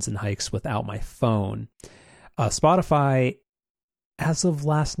runs and hikes without my phone, Spotify, as of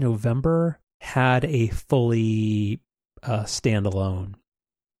last November, had a fully standalone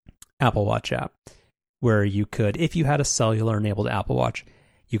Apple Watch app where you could, if you had a cellular enabled Apple Watch,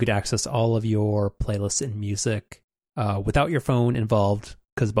 you could access all of your playlists and music without your phone involved,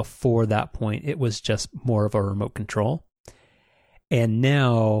 because before that point, it was just more of a remote control. And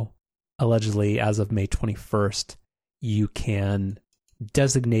now, allegedly, as of May 21st, you can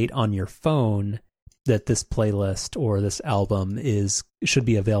designate on your phone that this playlist or this album should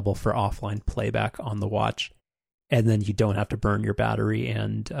be available for offline playback on the watch. And then you don't have to burn your battery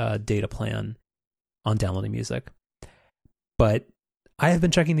and data plan on downloading music. But I have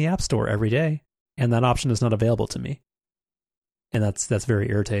been checking the App Store every day, and that option is not available to me. And that's very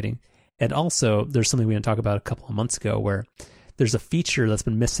irritating. And also, there's something we didn't talk about a couple of months ago where there's a feature that's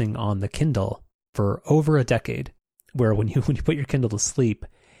been missing on the Kindle for over a decade, where when you put your Kindle to sleep,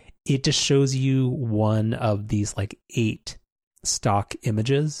 it just shows you one of these like 8 stock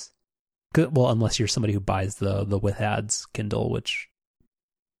images. Well, unless you're somebody who buys the with ads Kindle, which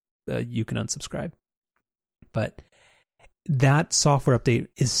you can unsubscribe. But that software update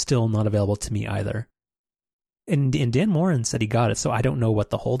is still not available to me either. And Dan Morin said he got it, so I don't know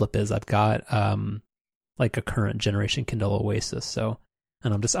what the holdup is. I've got like a current generation Kindle Oasis, so,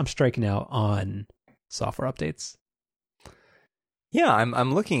 and I'm striking out on software updates. Yeah,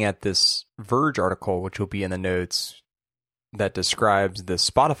 I'm looking at this Verge article, which will be in the notes, that describes the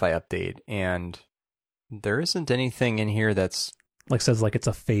Spotify update, and there isn't anything in here that's like says like it's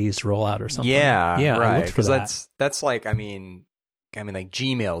a phased rollout or something. Yeah, right. Because that's like, I mean, like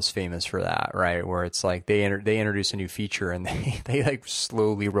Gmail's famous for that, right? Where it's like they introduce a new feature and they like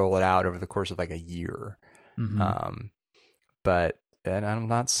slowly roll it out over the course of like a year. Mm-hmm. But and I'm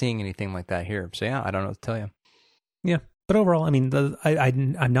not seeing anything like that here. So yeah, I don't know what to tell you. Yeah, but overall, I mean,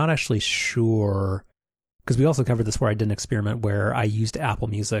 I'm not actually sure, because we also covered this where I did an experiment where I used Apple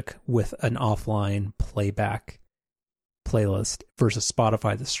Music with an offline playback playlist versus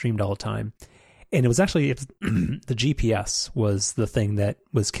Spotify that streamed all the time. And it was actually the GPS was the thing that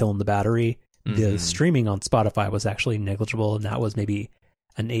was killing the battery. Mm-hmm. The streaming on Spotify was actually negligible, and that was maybe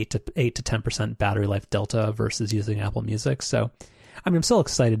an 8 to 10% battery life delta versus using Apple Music. So, I mean, I'm still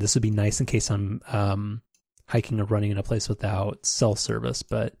excited. This would be nice in case I'm hiking or running in a place without cell service.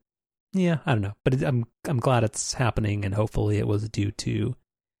 But yeah, I don't know. But I'm glad it's happening, and hopefully it was due to,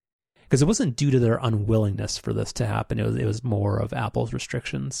 because it wasn't due to their unwillingness for this to happen. It was more of Apple's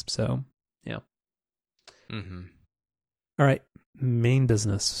restrictions. So yeah. Mm-hmm. All right, main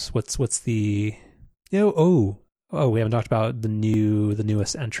business. What's the we haven't talked about the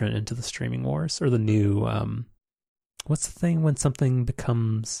newest entrant into the streaming wars, or the new what's the thing when something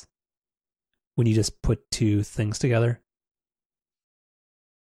becomes, when you just put two things together?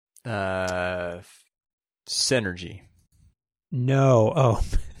 Synergy. No. Oh.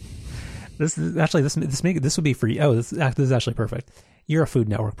 This is actually this would be for you. Oh, this is actually perfect. You're a Food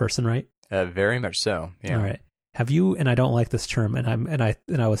Network person, right? Very much so. Yeah. All right. Have you? And I don't like this term, and I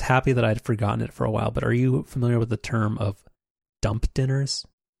was happy that I'd forgotten it for a while. But are you familiar with the term of dump dinners?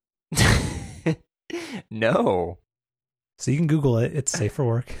 No. So you can Google it. It's safe for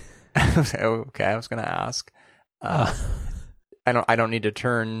work. Okay, I was going to ask. I don't need to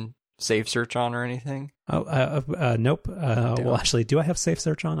turn Safe Search on or anything. Nope. Well, actually, do I have Safe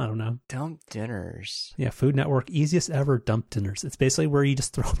Search on? I don't know. Dump dinners. Yeah, Food Network, easiest ever dump dinners. It's basically where you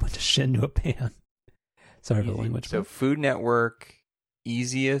just throw a bunch of shit into a pan. Sorry for the language. So Food Network,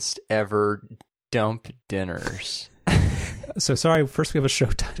 easiest ever dump dinners. So sorry. First, we have a show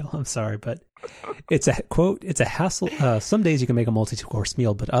title. I'm sorry, but it's a quote. It's a hassle. Some days you can make a multi-course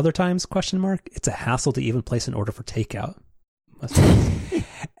meal, but other times, ? It's a hassle to even place an order for takeout.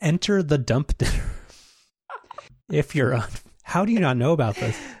 Enter the dump dinner. If you're how do you not know about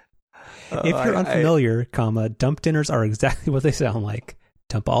this? If you're unfamiliar, dump dinners are exactly what they sound like.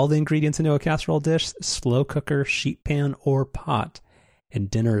 Dump all the ingredients into a casserole dish, slow cooker, sheet pan, or pot, and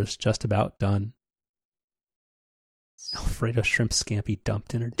dinner is just about done. Alfredo shrimp scampi dump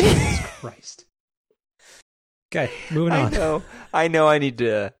dinner. Jesus Christ. Okay, moving on. I know I need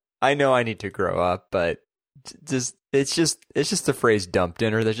to grow up, but it's just the phrase dump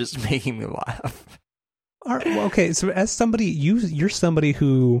dinner that's just making me laugh. All right, well, okay, so as somebody, you're somebody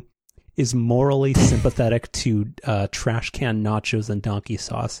who is morally sympathetic to trash can nachos and donkey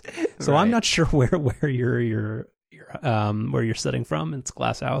sauce. So right. I'm not sure where you're sitting from. It's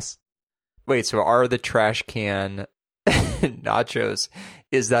Glass House. Wait, so are the trash can nachos,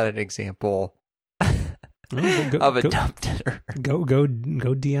 is that an example of a dump dinner. Go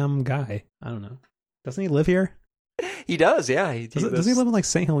DM Guy. I don't know. Doesn't he live here? He does, yeah. Does he live in like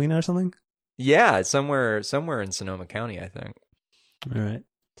St. Helena or something? Yeah, it's somewhere in Sonoma County, I think. All right.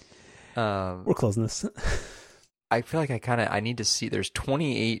 We're closing this. I feel like I need to see. There's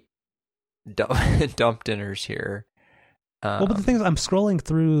 28 dump dinners here. Well, but the thing is, I'm scrolling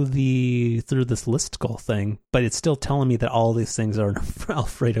through this listicle thing, but it's still telling me that all these things are an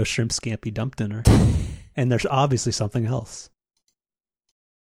Alfredo shrimp scampi dump dinner, and there's obviously something else.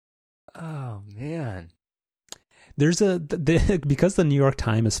 Oh man, there's because the New York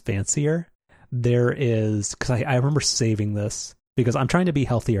Times is fancier. There is, because I remember saving this because I'm trying to be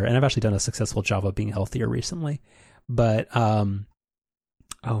healthier, and I've actually done a successful job of being healthier recently. But maybe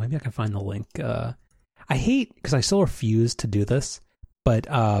I can find the link. I hate, because I still refuse to do this, but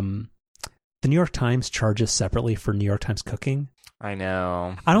the New York Times charges separately for New York Times cooking. I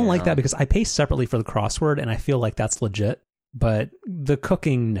know. I don't like that because I pay separately for the crossword, and I feel like that's legit. But the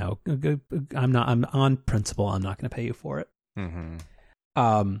cooking, no, I'm on principle. I'm not going to pay you for it.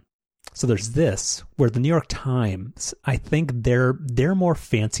 Mm-hmm. So there's this, where the New York Times, I think their more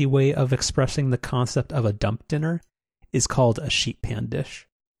fancy way of expressing the concept of a dump dinner is called a sheet pan dish.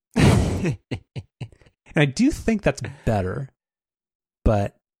 And I do think that's better,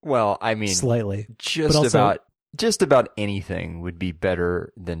 but well, I mean, slightly. Just about anything would be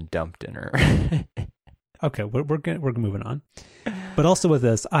better than dump dinner. Okay, we're moving on. But also with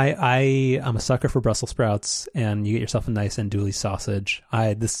this, I'm a sucker for Brussels sprouts, and you get yourself a nice andouille sausage.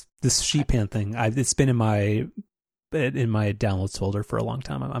 This sheet pan thing, it's been in my downloads folder for a long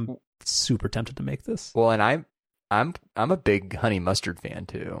time. I'm super tempted to make this. Well, and I'm a big honey mustard fan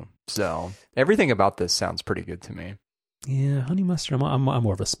too. So everything about this sounds pretty good to me. Yeah, honey mustard. I'm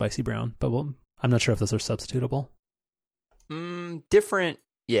more of a spicy brown, but I'm not sure if those are substitutable. Different.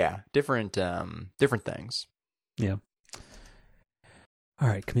 Yeah, different things. Yeah. All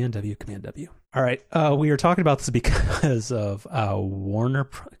right, Command W. All right, we were talking about this because of Warner.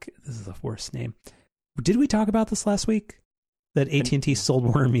 This is the worst name. Did we talk about this last week? That AT&T sold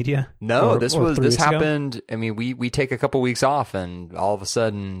Warner Media? No, this happened. Ago? I mean, we take a couple weeks off, and all of a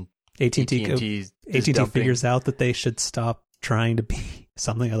sudden, AT&T figures out that they should stop trying to be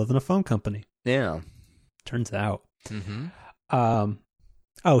something other than a phone company. Yeah, turns out. Mm-hmm.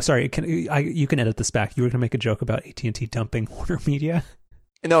 Oh, sorry. You can edit this back. You were going to make a joke about AT&T dumping Warner Media.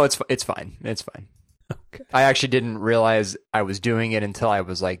 No, it's fine. It's fine. Okay. I actually didn't realize I was doing it until I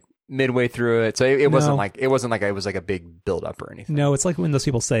was like midway through it. So it wasn't like it was like a big build up or anything. No, it's like when those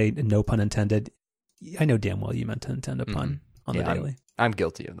people say no pun intended. I know damn well you meant to intend a pun on the daily. I'm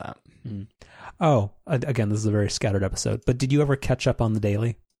guilty of that. Mm. Oh, again, this is a very scattered episode. But did you ever catch up on the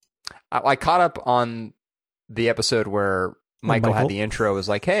daily? I caught up on the episode where Michael had the intro. Was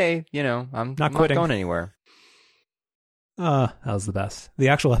like, hey, I'm not going anywhere. That was the best. The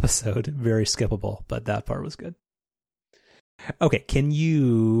actual episode, very skippable, but that part was good. Okay, can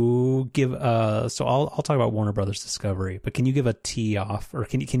you give so I'll talk about Warner Brothers Discovery, but can you give a tee off, or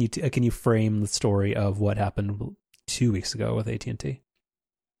can you frame the story of what happened 2 weeks ago with AT&T?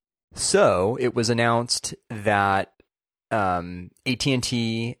 So it was announced that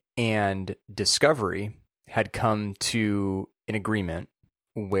AT&T and Discovery had come to an agreement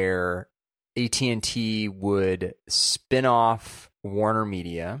where AT&T would spin off Warner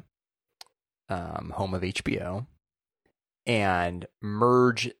Media, home of HBO, and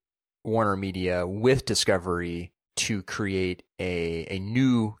merge Warner Media with Discovery to create a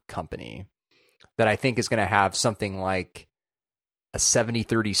new company that I think is going to have something like a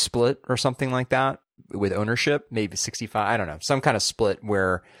 70-30 split or something like that with ownership, maybe 65, I don't know, some kind of split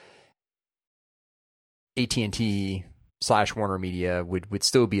where AT&T / Warner Media would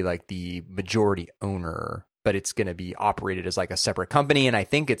still be like the majority owner, but it's going to be operated as like a separate company. And I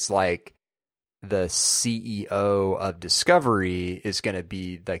think it's like the CEO of Discovery is going to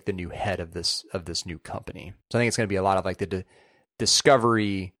be like the new head of this new company. So I think it's going to be a lot of like the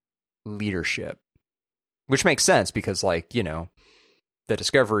Discovery leadership, which makes sense because like, the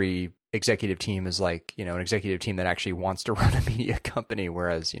Discovery executive team is like, an executive team that actually wants to run a media company,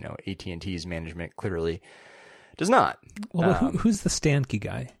 whereas, AT&T's management clearly does not. Well, who's the Stankey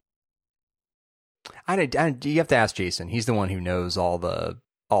guy? You have to ask Jason. He's the one who knows all the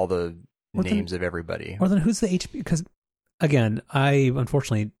names of everybody. Or then who's the HP? Because again, I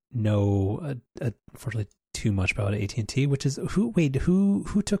unfortunately know too much about AT&T, which is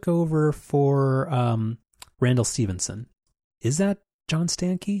who took over for Randall Stevenson? Is that John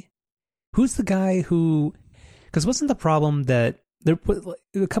Stankey? Who's the guy who? Because wasn't the problem that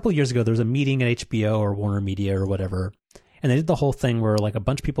a couple of years ago there was a meeting at HBO or Warner Media or whatever, and they did the whole thing where like a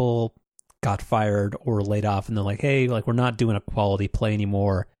bunch of people got fired or laid off, and they're like, hey, like we're not doing a quality play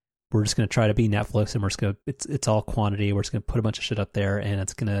anymore. We're just going to try to be Netflix, and we're just going to, it's all quantity. We're just going to put a bunch of shit up there, and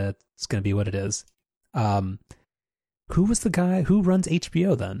it's going to be what it is. Who was the guy who runs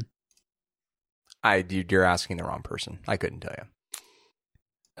HBO then? You're asking the wrong person. I couldn't tell you.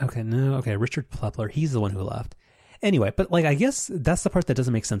 Okay, Richard Plepler. He's the one who left. Anyway, but like I guess that's the part that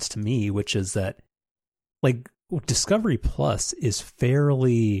doesn't make sense to me, which is that like Discovery Plus is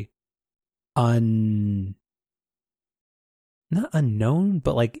fairly not unknown,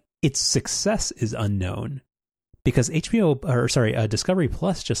 but like its success is unknown because Discovery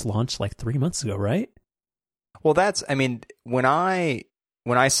Plus just launched like 3 months ago, right? Well, when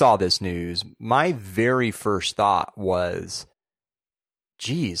I saw this news, my very first thought was,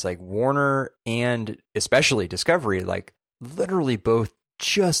 geez, like Warner and especially Discovery, like literally both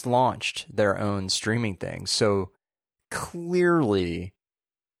just launched their own streaming thing. So Clearly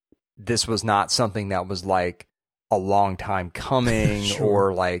this was not something that was like a long time coming sure.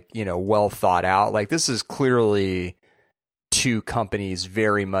 Or like, well thought out. Like this is clearly two companies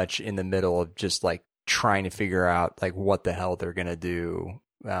very much in the middle of just like trying to figure out like what the hell they're going to do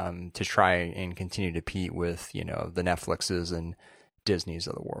to try and continue to compete with, the Netflixes and Disney's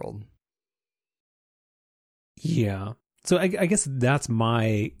of the world. Yeah. So I guess that's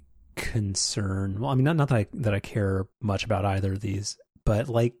my concern. Well, I mean, not that I care much about either of these, but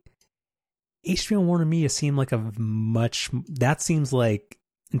like HBO and Warner Media seem like that seems like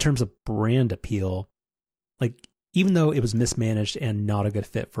in terms of brand appeal, like even though it was mismanaged and not a good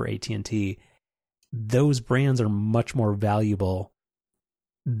fit for AT&T, those brands are much more valuable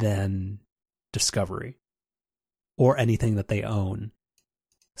than Discovery or anything that they own.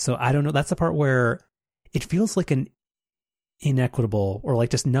 So I don't know. That's the part where it feels like an inequitable or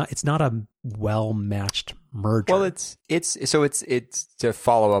like just not, it's not a well-matched merger. Well, it's to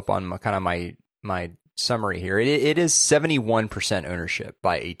follow up on my summary here. It is 71% ownership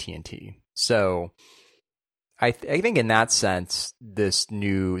by AT&T. So I think in that sense, this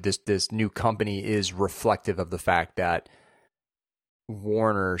new company is reflective of the fact that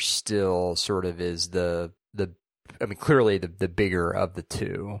Warner still sort of is clearly the bigger of the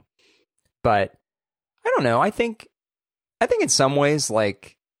two. But I don't know. I think in some ways,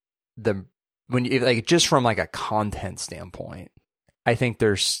 like when you like just from like a content standpoint, I think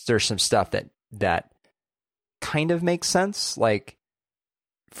there's some stuff that kind of makes sense. Like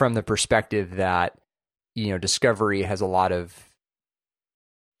from the perspective that Discovery has a lot of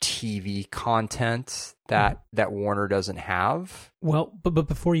TV content that Warner doesn't have. Well, but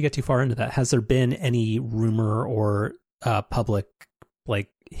before you get too far into that, has there been any rumor or public like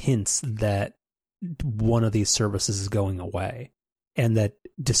hints that one of these services is going away and that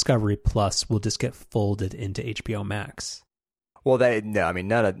Discovery Plus will just get folded into HBO Max? Well,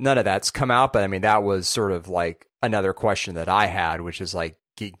 none of that's come out, but I mean that was sort of like another question that I had, which is like,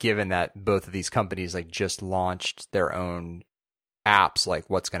 given that both of these companies like just launched their own apps, like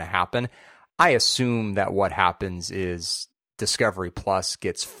what's going to happen? I assume that what happens is Discovery Plus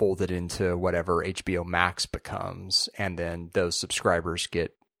gets folded into whatever HBO Max becomes, and then those subscribers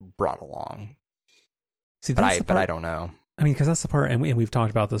get brought along. See, but I don't know. I mean, because that's the part, and we've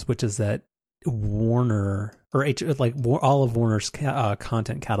talked about this, which is that Warner or all of Warner's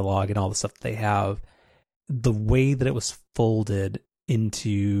content catalog and all the stuff that they have, the way that it was folded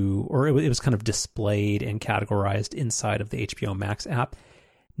into, or it was kind of displayed and categorized inside of the HBO Max app,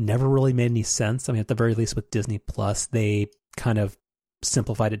 never really made any sense. I mean, at the very least with Disney Plus, they kind of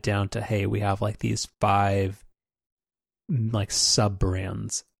simplified it down to, hey, we have like these 5 like sub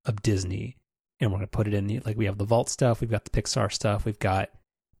brands of Disney, and we're going to put it in, like we have the Vault stuff, we've got the Pixar stuff, we've got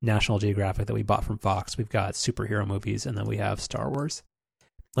National Geographic that we bought from Fox, we've got superhero movies, and then we have Star Wars.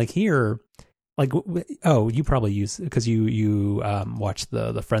 Like here, like, oh, you probably use, because you watched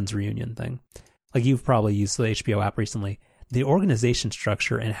the Friends reunion thing. Like you've probably used the HBO app recently. The organization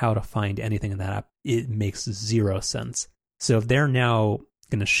structure and how to find anything in that app, it makes zero sense. So if they're now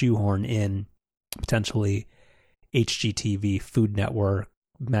going to shoehorn in potentially HGTV, Food Network,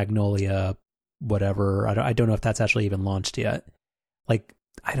 Magnolia, whatever, I don't know if that's actually even launched yet. Like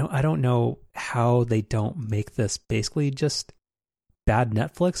I don't know how they don't make this basically just bad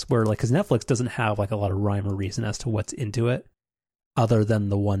Netflix, where like, because Netflix doesn't have like a lot of rhyme or reason as to what's into it other than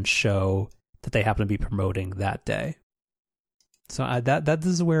the one show that they happen to be promoting that day. So that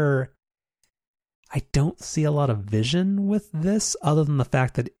is where I don't see a lot of vision with this, other than the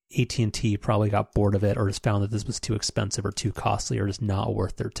fact that AT&T probably got bored of it or just found that this was too expensive or too costly or just not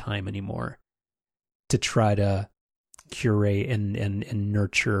worth their time anymore to try to curate and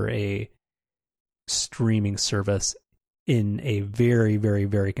nurture a streaming service in a very, very,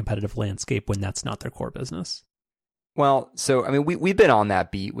 very competitive landscape when that's not their core business. Well, so I mean, we've been on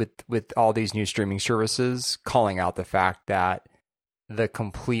that beat with all these new streaming services, calling out the fact that the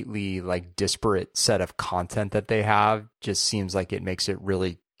completely like disparate set of content that they have just seems like it makes it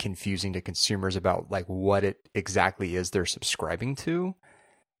really confusing to consumers about like what it exactly is they're subscribing to.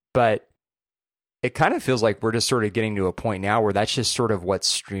 But it kind of feels like we're just sort of getting to a point now where that's just sort of what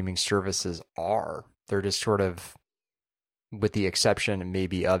streaming services are. They're just sort of, with the exception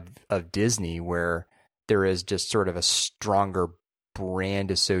maybe of Disney, where there is just sort of a stronger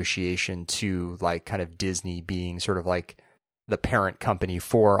brand association to like kind of Disney being sort of like the parent company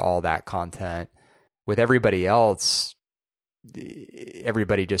for all that content. With everybody else,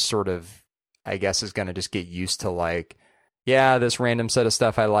 everybody just sort of, I guess, is going to just get used to like, yeah, this random set of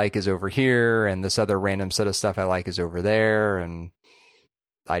stuff I like is over here, and this other random set of stuff I like is over there, and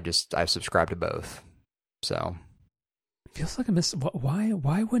I've subscribed to both. So it feels like a miss.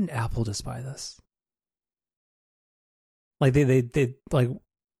 Why wouldn't Apple just buy this? Like they like,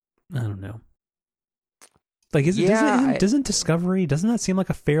 I don't know. Like doesn't Discovery, doesn't that seem like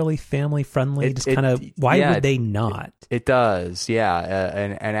a fairly family friendly why would they not? It does. Yeah.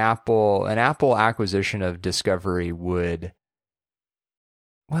 An Apple acquisition of Discovery would,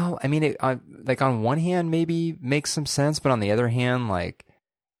 well, I mean, like on one hand maybe makes some sense, but on the other hand, like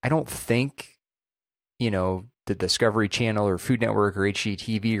I don't think, the Discovery Channel or Food Network or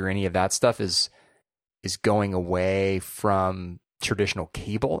HGTV or any of that stuff is going away from traditional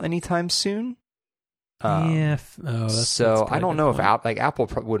cable anytime soon. So I don't know if Apple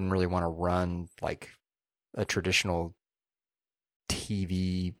wouldn't really want to run like a traditional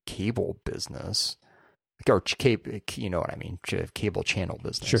TV cable business, or cable, you know what I mean, cable channel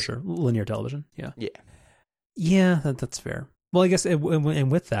business. Sure, linear television. Yeah. That's fair. Well, I guess,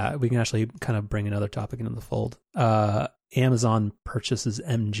 and with that, we can actually kind of bring another topic into the fold. Amazon purchases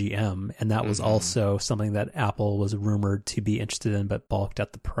MGM, and that was also something that Apple was rumored to be interested in, but balked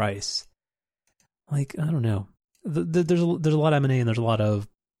at the price. Like, I don't know. There's a lot of M&A and there's a lot of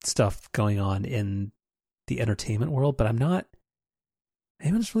stuff going on in the entertainment world, but I'm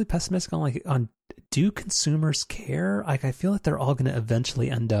just really pessimistic on do consumers care? Like, I feel like they're all going to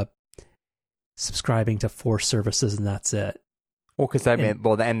eventually end up subscribing to 4 services and that's it. Well, because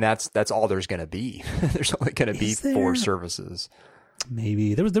and that's all there's going to be. There's only going to be 4 services.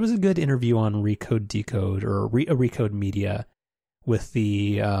 Maybe there was a good interview on Recode Decode or Recode Media with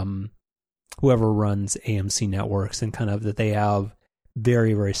the whoever runs AMC Networks, and kind of that they have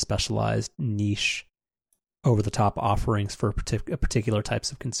very, very specialized niche over the top offerings for particular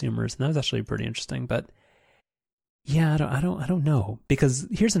types of consumers, and that was actually pretty interesting. But yeah, I don't know, because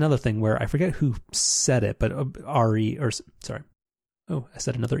here's another thing where I forget who said it, but I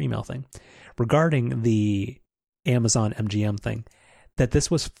said another email thing regarding the Amazon MGM thing, that this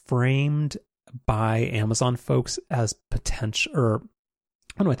was framed by Amazon folks as potential, or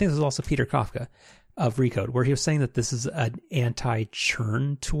I think this was also Peter Kafka of Recode, where he was saying that this is an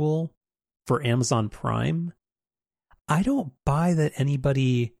anti-churn tool for Amazon Prime. I don't buy that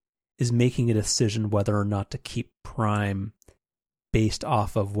anybody is making a decision whether or not to keep Prime based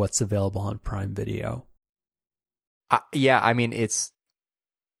off of what's available on Prime Video. I mean,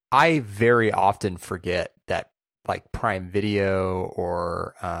 I very often forget that like Prime Video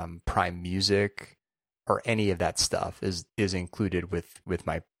or Prime Music or any of that stuff is included with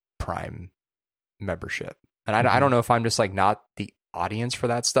my Prime membership. And I don't know if I'm just like not the audience for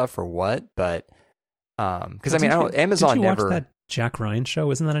that stuff or what, but because Amazon did you never watch that Jack Ryan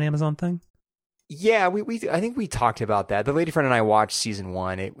show? Isn't that an Amazon thing? Yeah, I think we talked about that. The lady friend and I watched season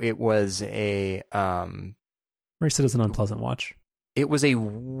 1. It was a Ray said it was an unpleasant watch. It was a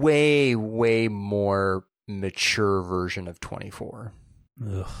way, way more mature version of 24.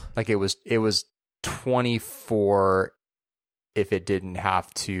 Ugh. Like it was 24 if it didn't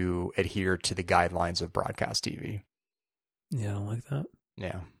have to adhere to the guidelines of broadcast TV. Yeah, I don't like that.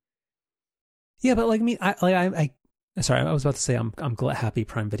 Yeah, but like me, I sorry, I was about to say I'm happy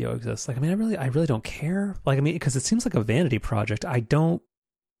Prime Video exists. Like, I mean, I really don't care. Like, I mean, because it seems like a vanity project. I don't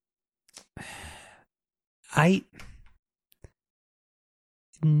think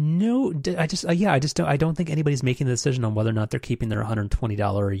anybody's making the decision on whether or not they're keeping their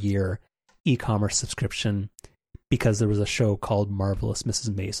 $120 a year e-commerce subscription because there was a show called Marvelous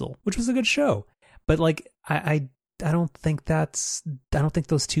Mrs. Maisel, which was a good show. But like, I don't think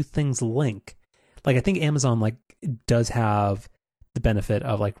those two things link. Like, I think Amazon like does have the benefit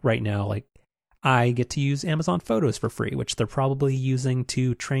of like right now, like I get to use Amazon Photos for free, which they're probably using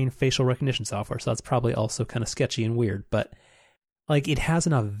to train facial recognition software. So that's probably also kind of sketchy and weird. But like it has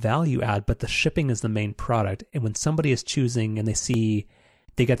enough value add, but the shipping is the main product. And when somebody is choosing and they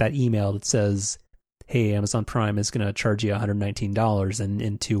get that email that says, hey, Amazon Prime is going to charge you $119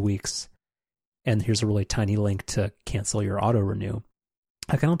 in 2 weeks, and here's a really tiny link to cancel your auto renew.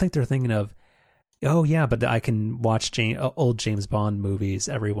 Like, I don't think they're thinking of, oh yeah, but I can watch old James Bond movies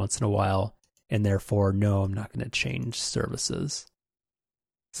every once in a while, and therefore, no, I'm not going to change services.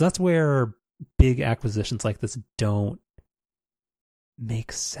 So that's where big acquisitions like this don't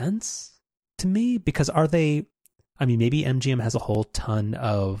make sense to me, because maybe MGM has a whole ton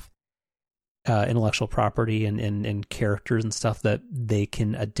of intellectual property and characters and stuff that they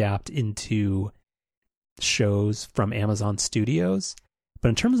can adapt into shows from Amazon Studios. But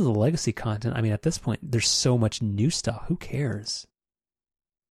in terms of the legacy content, I mean, at this point, there's so much new stuff. Who cares?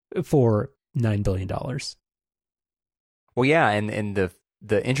 For $9 billion. Well, yeah, and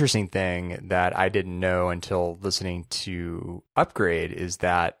the interesting thing that I didn't know until listening to Upgrade is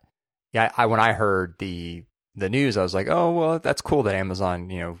that, when I heard the news, I was like, oh, well, that's cool that Amazon,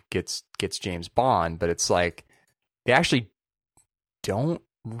 gets James Bond, but it's like they actually don't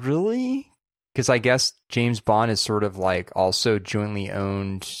really, because I guess James Bond is sort of like also jointly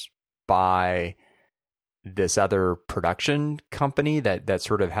owned by this other production company that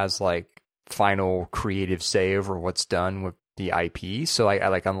sort of has like final creative say over what's done with the IP. So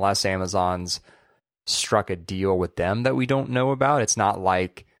like unless Amazon's struck a deal with them that we don't know about, it's not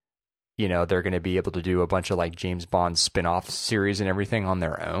like, they're going to be able to do a bunch of like James Bond spin-off series and everything on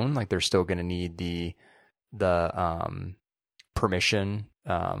their own. Like they're still going to need the permission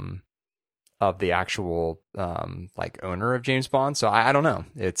of the actual like owner of James Bond. So I don't know.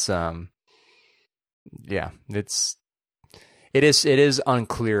 It's it is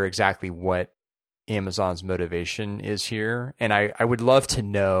unclear exactly what Amazon's motivation is here. And I would love to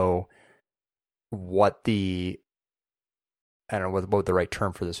know what I don't know what the right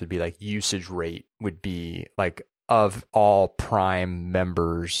term for this would be, like usage rate would be, like of all Prime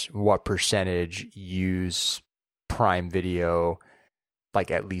members, what percentage use Prime Video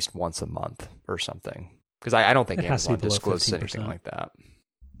like at least once a month or something. Because I don't think Amazon discloses anything like that.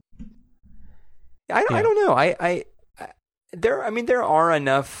 I don't know. There are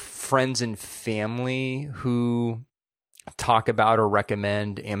enough friends and family who talk about or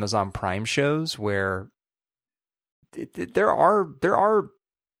recommend Amazon Prime shows where there are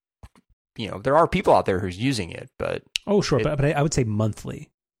people out there who's using it, but but I would say monthly,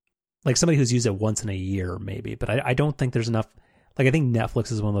 like somebody who's used it once in a year maybe, but I don't think there's enough. Like I think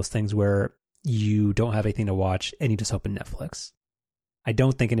Netflix is one of those things where you don't have anything to watch and you just open Netflix. I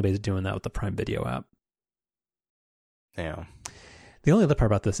don't think anybody's doing that with the Prime Video app. Yeah. The only other part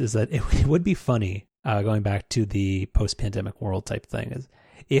about this is that it would be funny, going back to the post-pandemic world type thing, is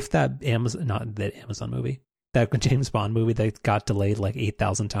if that that James Bond movie that got delayed like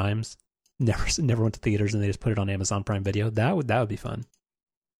 8,000 times, never went to theaters, and they just put it on Amazon Prime Video. That would be fun.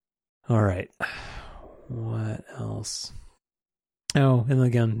 All right. What else? Oh, and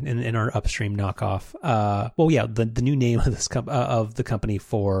again, in our upstream knockoff. The new name of this of the company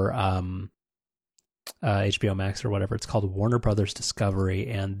for HBO Max or whatever, it's called Warner Brothers Discovery,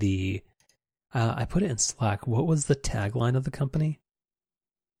 and I put it in Slack. What was the tagline of the company?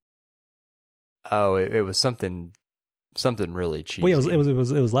 Oh, it was something really cheesy. Well, it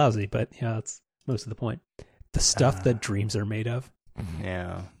was lousy, but yeah, that's most of the point. The stuff that dreams are made of.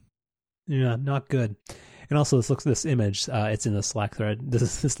 Yeah, not good. And also, this image. It's in the Slack thread.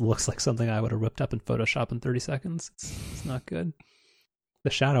 This looks like something I would have ripped up in Photoshop in 30 seconds. It's not good. The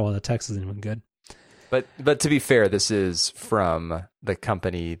shadow on the text isn't even good. But to be fair, this is from the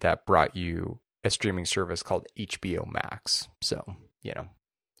company that brought you a streaming service called HBO Max. So,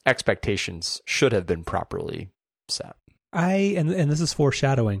 expectations should have been properly set. And this is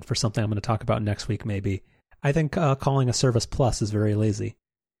foreshadowing for something I'm going to talk about next week, maybe. I think calling a service Plus is very lazy.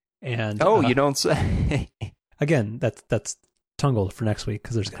 And you don't say. Again, that's tungled for next week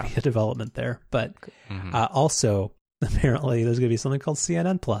because there's going to be a development there. But also, apparently, there's going to be something called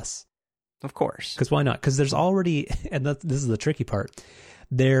CNN Plus. Of course. Because why not? Because there's already, and this is the tricky part,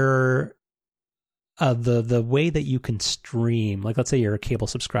 the way that you can stream, like let's say you're a cable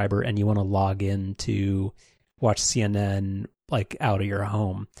subscriber and you want to log in to watch CNN like out of your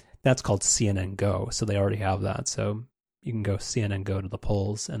home, that's called CNN Go. So they already have that. So you can go CNN Go to the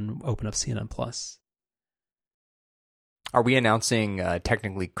polls and open up CNN Plus. Are we announcing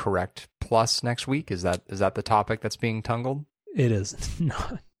technically correct Plus next week? Is that the topic that's being tungled? It is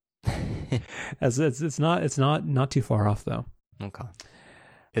not. It's not too far off though. Okay.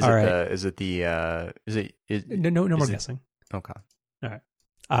 No more guessing. Okay. All right.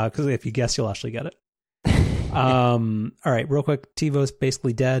 Because if you guess, you'll actually get it. All right, real quick. TiVo's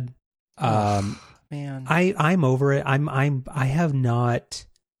basically dead. Man, I'm over it. I have not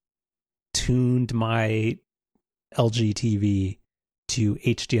tuned my LG TV to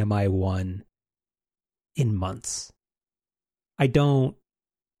HDMI 1 in months. I think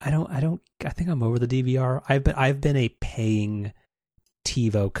I'm over the DVR. I've been a paying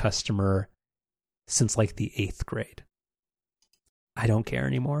TiVo customer since like the 8th grade. I don't care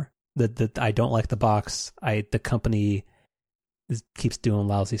anymore. I don't like the box. The company keeps doing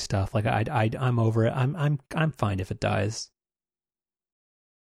lousy stuff. Like I'm over it. I'm fine if it dies.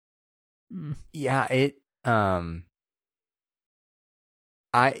 Yeah, I'm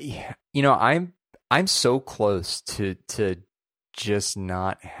so close to just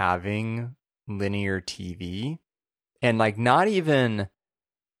not having linear TV, and like not even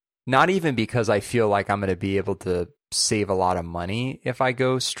because I feel like I'm going to be able to save a lot of money if I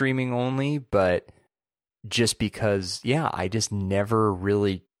go streaming only, but just because, yeah, I just never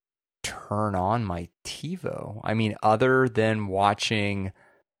really turn on my TiVo. I mean, other than watching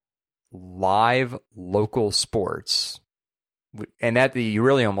live local sports, and that you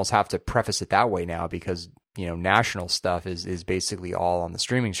really almost have to preface it that way now because, you know, national stuff is basically all on the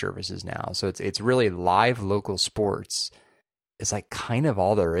streaming services now. So it's really live local sports. It's like kind of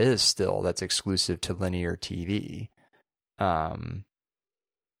all there is still that's exclusive to linear TV.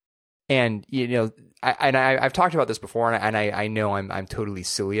 And you know, I've talked about this before, and I know I'm totally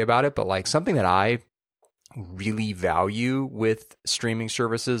silly about it, but like something that I really value with streaming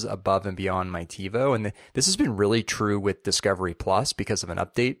services above and beyond my TiVo, and this has been really true with Discovery Plus because of an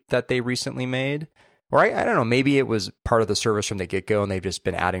update that they recently made. Or I don't know, maybe it was part of the service from the get-go, and they've just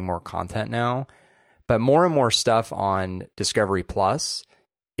been adding more content now. But more and more stuff on Discovery Plus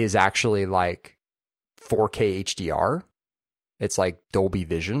is actually like 4K HDR. It's like Dolby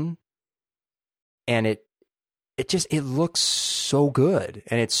Vision. And it looks so good.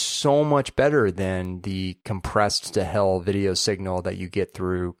 And it's so much better than the compressed to hell video signal that you get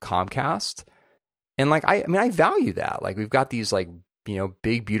through Comcast. And like, I mean, I value that. Like we've got these like, you know,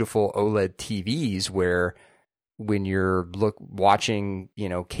 big, beautiful OLED TVs where when you're watching, you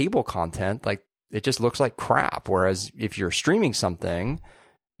know, cable content, like it just looks like crap. Whereas if you're streaming something,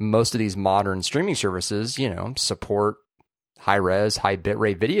 most of these modern streaming services, you know, support high res, high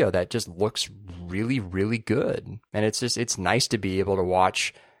bitrate video that just looks really, really good. And it's nice to be able to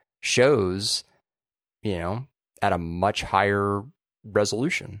watch shows, you know, at a much higher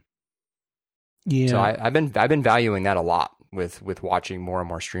resolution. Yeah. So I've been valuing that a lot with watching more and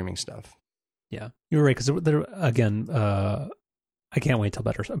more streaming stuff. Yeah, you're right. Because there again, I can't wait till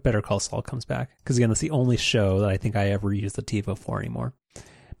Better Call Saul comes back. Because again, that's the only show that I think I ever use the TiVo for anymore.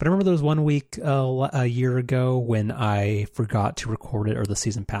 But I remember there was one week a year ago when I forgot to record it, or the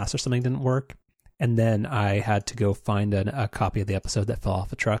season pass or something didn't work, and then I had to go find a copy of the episode that fell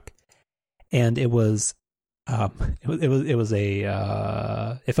off a truck, and it was it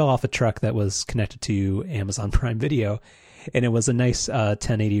fell off a truck that was connected to Amazon Prime Video, and it was a nice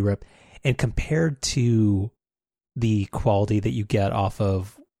 1080 rip, and compared to the quality that you get off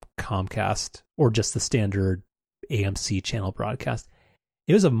of Comcast or just the standard AMC channel broadcast,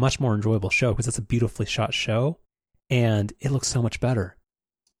 it was a much more enjoyable show because it's a beautifully shot show and it looks so much better.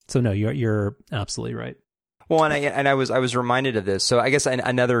 So no, you're absolutely right. Well, and I was reminded of this. So I guess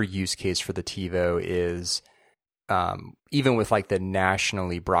another use case for the TiVo is even with like the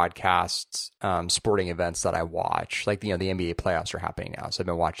nationally broadcast sporting events that I watch, like, you know, the NBA playoffs are happening now, so I've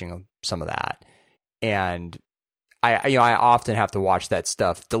been watching some of that, and I often have to watch that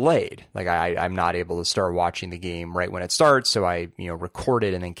stuff delayed. Like I'm not able to start watching the game right when it starts, so I, you know, record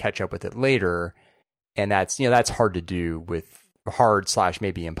it and then catch up with it later. And that's hard to do with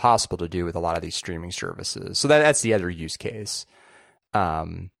 /maybe impossible to do with a lot of these streaming services. So that's the other use case.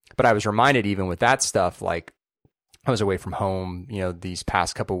 But I was reminded even with that stuff, like I was away from home, you know, these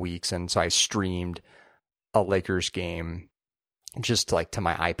past couple weeks, and so I streamed a Lakers game just like to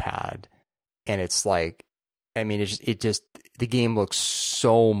my iPad, and it's like, I mean, it just the game looks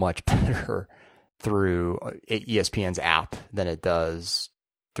so much better through ESPN's app than it does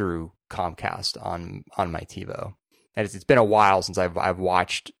through Comcast on my TiVo. And it's been a while since I've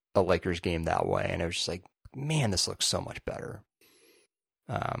watched a Lakers game that way, and it was just like, man, this looks so much better.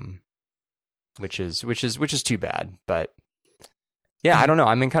 Which is too bad, but yeah, I don't know.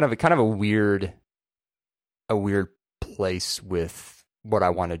 I'm in kind of a weird place with what I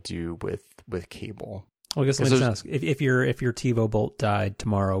want to do with cable. Well, I guess let me just ask: if your TiVo Bolt died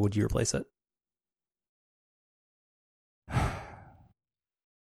tomorrow, would you replace it?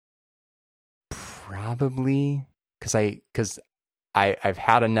 Probably, because I've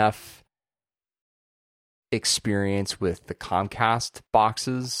had enough experience with the Comcast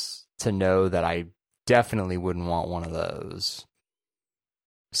boxes to know that I definitely wouldn't want one of those.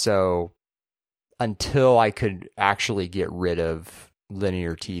 So until I could actually get rid of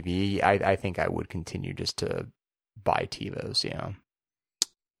linear TV, I think I would continue just to buy TiVos, yeah.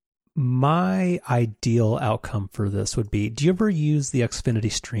 My ideal outcome for this would be, do you ever use the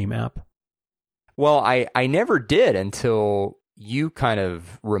Xfinity Stream app? Well, I never did until you kind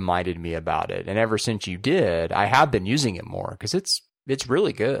of reminded me about it. And ever since you did, I have been using it more because it's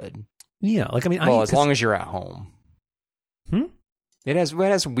really good. Yeah, like, I mean, as long as you're at home. It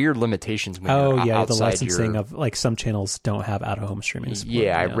has weird limitations when you're outside the licensing of, like, some channels don't have out-of-home streaming support.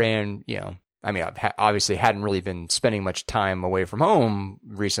 Yeah, I ran, I mean, I obviously hadn't really been spending much time away from home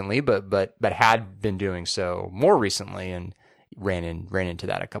recently, but had been doing so more recently and ran into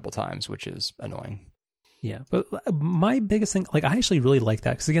that a couple times, which is annoying. Yeah, but my biggest thing, like, I actually really like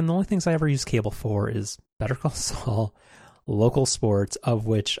that because, again, the only things I ever use cable for is Better Call Saul, local sports, of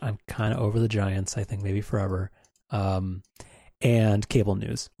which I'm kind of over the Giants, I think maybe forever, and cable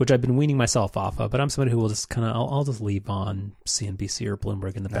news, which I've been weaning myself off of, but I'm somebody who will just kind of, I'll just leave on CNBC or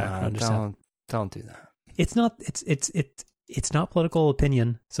Bloomberg in the background. Don't do that. It's not political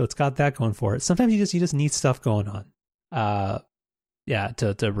opinion, so it's got that going for it. Sometimes you just need stuff going on.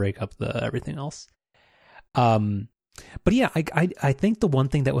 To break up the everything else. But yeah, I think the one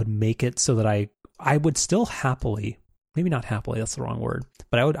thing that would make it so that I would still happily, maybe not happily, that's the wrong word,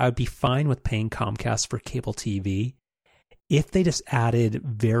 but I would be fine with paying Comcast for cable TV if they just added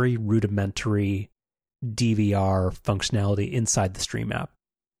very rudimentary DVR functionality inside the Stream app.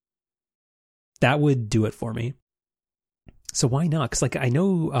 That would do it for me. So why not? Because, like, I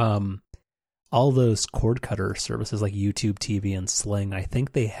know all those cord cutter services like YouTube TV and Sling, I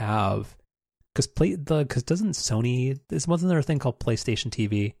think they have, because doesn't Sony, wasn't there a thing called PlayStation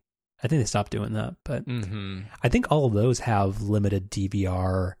TV? I think they stopped doing that, but I think all of those have limited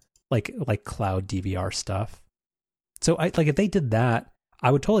DVR, like cloud DVR stuff. So if they did that, I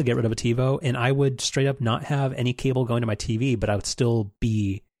would totally get rid of a TiVo, and I would straight up not have any cable going to my TV, but I would still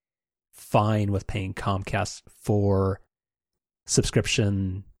be fine with paying Comcast for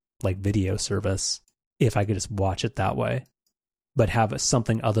subscription, like, video service, if I could just watch it that way, but have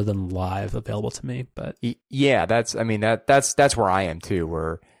something other than live available to me. But yeah, that's where I am too,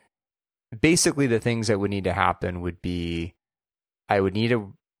 where basically the things that would need to happen would be, I would need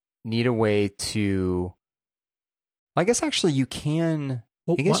a way to, I guess actually you can,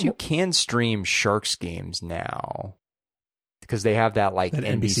 you can stream Sharks games now, because they have that, like, that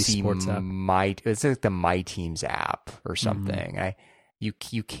NBC Sports app. It's like the My Teams app or something.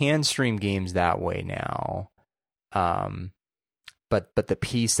 You can stream games that way now. But the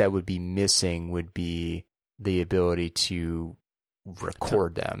piece that would be missing would be the ability to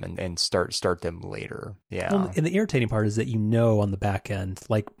record them and start them later. Yeah. Well, and the irritating part is that, on the back end,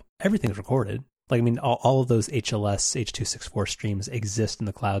 like, everything's recorded. Like, I mean, all of those HLS, H.264 streams exist in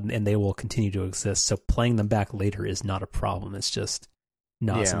the cloud, and they will continue to exist. So playing them back later is not a problem. It's just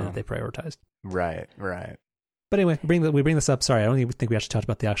not something that they prioritized. Right. But anyway, we bring this up. Sorry, I don't even think we actually talked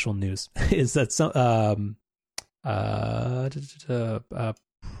about the actual news. Is that some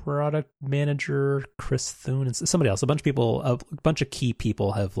product manager Chris Thune and somebody else, a bunch of key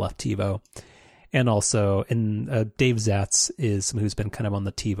people have left TiVo. And also, Dave Zatz is someone who's been kind of on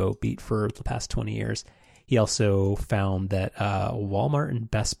the TiVo beat for the past 20 years. He also found that Walmart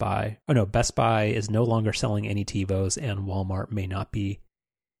and Best Buy is no longer selling any TiVos, and Walmart may not be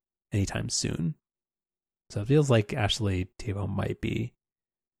anytime soon. So it feels like actually TiVo might be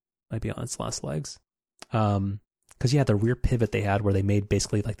on its last legs. Because the weird pivot they had where they made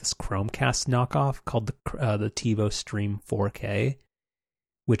basically like this Chromecast knockoff called the TiVo Stream 4K.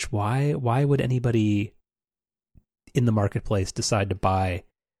 Which why would anybody in the marketplace decide to buy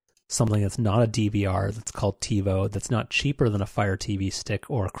something that's not a DVR, that's called TiVo, that's not cheaper than a Fire TV stick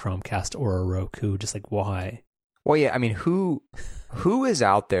or a Chromecast or a Roku? Just like, why? Well, yeah, I mean, who is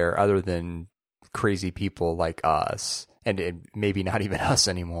out there other than crazy people like us, and maybe not even us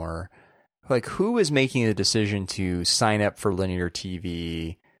anymore? Like, who is making the decision to sign up for linear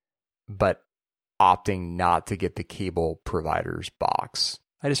TV, but opting not to get the cable provider's box?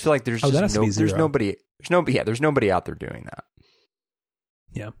 I just feel like there's nobody out there doing that.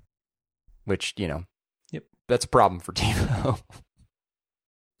 Yeah. Which, that's a problem for TiVo.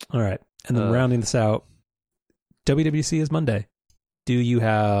 All right. And then rounding this out, WWDC is Monday. Do you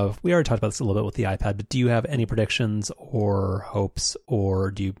have, we already talked about this a little bit with the iPad, but do you have any predictions or hopes,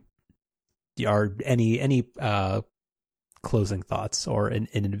 or are any closing thoughts or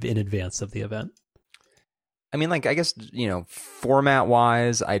in advance of the event? I mean, like, I guess, format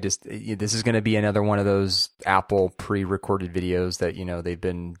wise, this is going to be another one of those Apple pre-recorded videos that, they've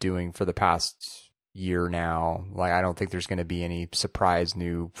been doing for the past year now. Like, I don't think there's going to be any surprise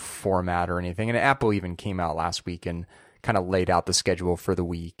new format or anything. And Apple even came out last week and kind of laid out the schedule for the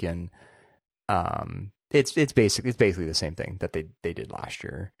week. And, it's basically the same thing that they did last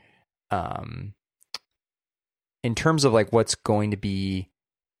year. In terms of like what's going to be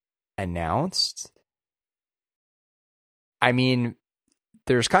announced, I mean,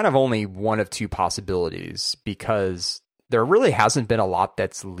 there's kind of only one of two possibilities, because there really hasn't been a lot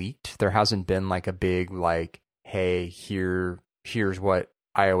that's leaked. There hasn't been like a big like, hey, here's what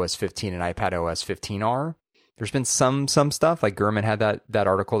iOS 15 and iPadOS 15 are. There's been some stuff, like Gurman had that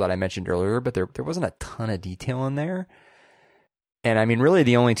article that I mentioned earlier, but there wasn't a ton of detail in there. And I mean, really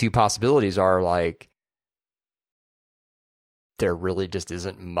the only two possibilities are like, there really just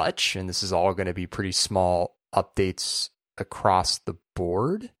isn't much, and this is all going to be pretty small updates across the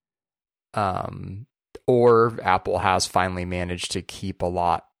board, or Apple has finally managed to keep a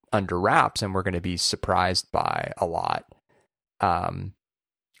lot under wraps and we're going to be surprised by a lot.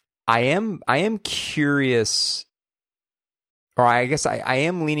 I am curious, or I guess I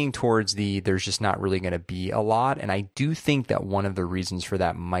am leaning towards there's just not really going to be a lot, and I do think that one of the reasons for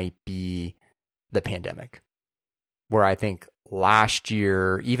that might be the pandemic, where I think last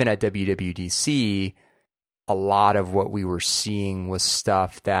year, even at WWDC, a lot of what we were seeing was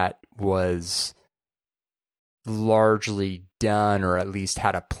stuff that was largely done, or at least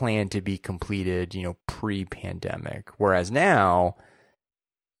had a plan to be completed, pre-pandemic. Whereas now,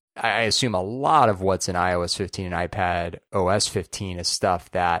 I assume a lot of what's in iOS 15 and iPad OS 15 is stuff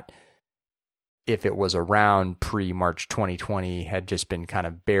that, if it was around pre-March 2020, had just been kind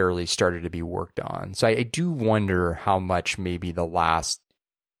of barely started to be worked on. So I do wonder how much maybe the last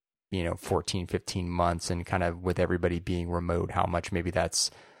 14, 15 months, and kind of with everybody being remote, how much maybe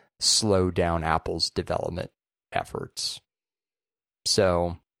that's slowed down Apple's development efforts.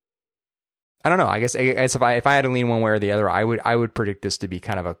 So I don't know. I guess if I had to lean one way or the other, I would predict this to be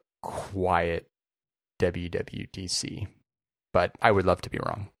kind of a quiet WWDC, but I would love to be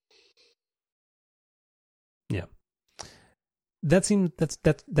wrong. Yeah.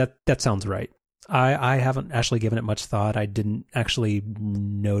 That sounds right. I haven't actually given it much thought. I didn't actually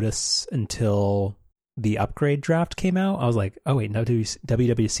notice until the upgrade draft came out. I was like, oh wait, no,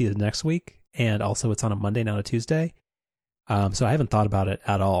 WWDC is next week, and also it's on a Monday, not a Tuesday. So I haven't thought about it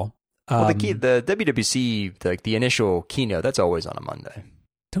at all. Well, the WWDC, like the initial keynote, that's always on a Monday.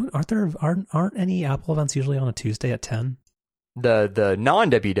 Aren't any Apple events usually on a Tuesday at 10? The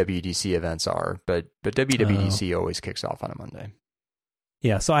non-WWDC events are, but WWDC always kicks off on a Monday.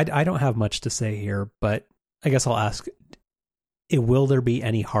 Yeah, so I don't have much to say here, but I guess I'll ask, will there be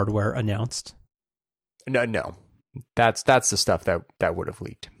any hardware announced? No. That's the stuff that would have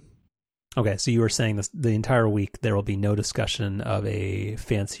leaked. Okay, so you were saying this, the entire week there will be no discussion of a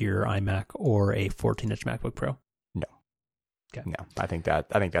fancier iMac or a 14-inch MacBook Pro? No. Okay. No, I think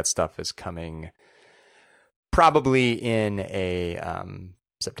that stuff is coming probably in a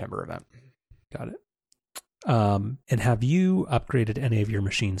September event. Got it. And have you upgraded any of your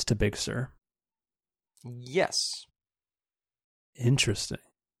machines to Big Sur? Yes. Interesting.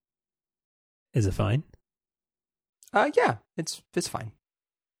 Is it fine? Yeah, it's fine.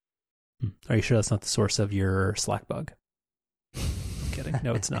 Are you sure that's not the source of your Slack bug? Kidding.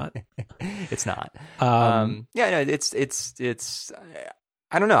 No, it's not. It's not. Yeah, no, it's.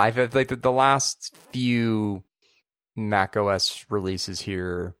 I don't know. I've had, like the last few Mac OS releases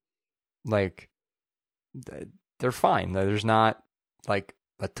here, like they're fine. There's not like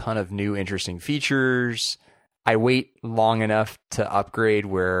a ton of new interesting features. I wait long enough to upgrade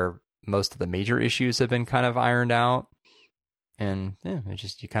where most of the major issues have been kind of ironed out. And yeah, it's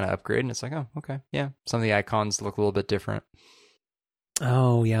just, you kind of upgrade and it's like, oh, okay. Yeah. Some of the icons look a little bit different.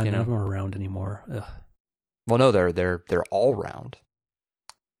 Oh yeah. None of them are round anymore. Ugh. Well, no, they're all round.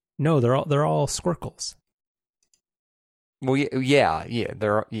 No, they're all squircles. Well, yeah,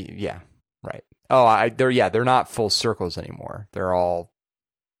 right. Oh, they're not full circles anymore. They're all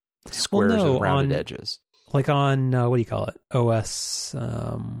squares with rounded edges. Like on, what do you call it? OS,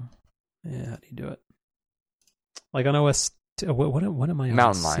 how do you do it? Like on OS, what am I on?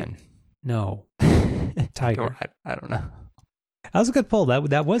 Mountain Lion. No. Tiger. I don't know. That was a good pull.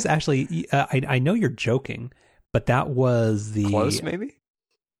 That was actually, I know you're joking, but that was the... Close, maybe?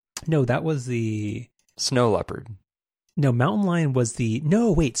 No, that was the... Snow Leopard. No, Mountain Lion was the...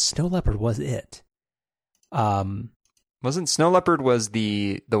 No, wait, Snow Leopard was it. Wasn't Snow Leopard was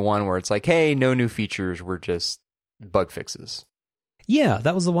the one where it's like, hey, no new features, we're just bug fixes. Yeah,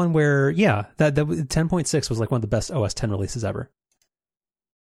 that was the one where, that 10.6 was like one of the best OS 10 releases ever.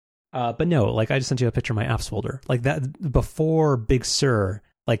 But no, like I just sent you a picture of my apps folder. Like that before Big Sur,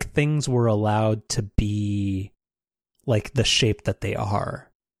 like things were allowed to be like the shape that they are.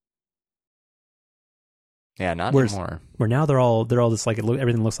 Yeah, not anymore. Where now they're all just like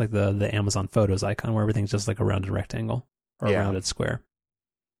everything looks like the Amazon Photos icon, where everything's just like a rounded rectangle or a rounded square.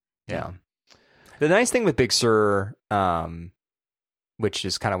 Yeah. The nice thing with Big Sur, which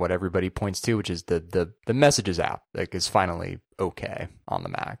is kind of what everybody points to, which is the Messages app, like, is finally okay on the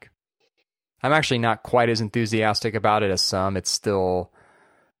Mac. I'm actually not quite as enthusiastic about it as some. It's still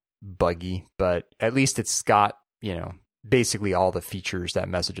buggy, but at least it's got, basically all the features that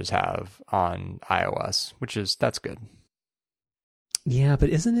Messages have on iOS, that's good. Yeah, but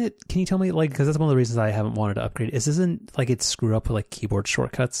isn't it, can you tell me, like, because that's one of the reasons I haven't wanted to upgrade, isn't like it screw up with like keyboard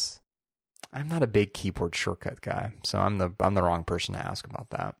shortcuts? I'm not a big keyboard shortcut guy, so I'm the wrong person to ask about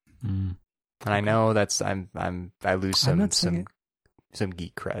that. And I know that's I lose some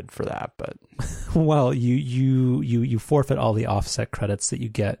geek cred for that, but well, you forfeit all the offset credits that you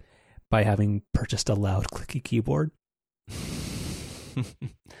get by having purchased a loud clicky keyboard.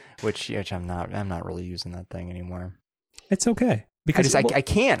 which I'm not really using that thing anymore. It's okay because I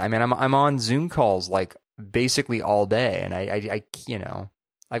can't. I mean, I'm on Zoom calls like basically all day, and I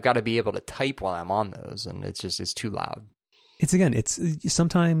I've got to be able to type while I'm on those, and it's too loud. It's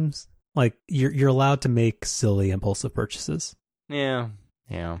sometimes like you're allowed to make silly impulsive purchases. Yeah.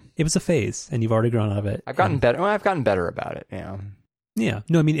 It was a phase, and you've already grown out of it. I've gotten better. Well, I've gotten better about it. Yeah. Yeah.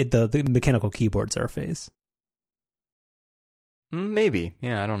 No, I mean the mechanical keyboards are a phase. Maybe.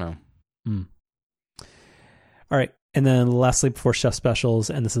 Yeah. I don't know. All right, and then lastly, before chef specials,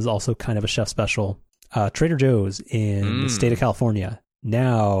 and this is also kind of a chef special, Trader Joe's in the state of California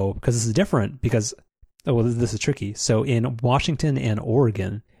now, because this is different. Because this is tricky. So in Washington and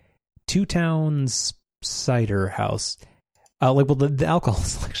Oregon, Two Towns Cider House. The alcohol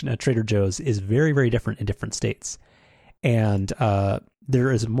selection at Trader Joe's is very, very different in different states. And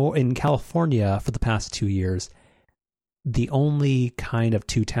there is more in California for the past 2 years. The only kind of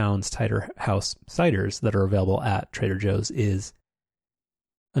Two Towns Cider House ciders that are available at Trader Joe's is,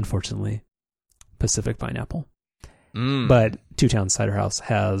 unfortunately, Pacific Pineapple. But Two Towns Cider House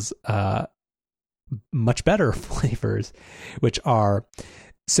has much better flavors, which are...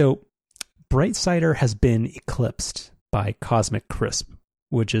 So, Bright Cider has been eclipsed by Cosmic Crisp,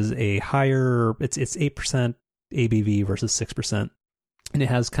 which is a higher, it's 8% ABV versus 6%, and it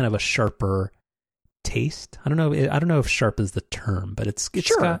has kind of a sharper taste. I don't know if sharp is the term, but it's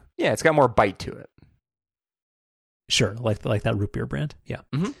sure. It's got more bite to it. Sure, like that root beer brand. Yeah.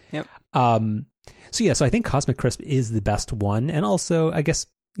 Mm-hmm. Yep. So I think Cosmic Crisp is the best one, and also I guess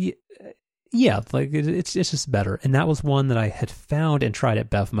like it's just better. And that was one that I had found and tried at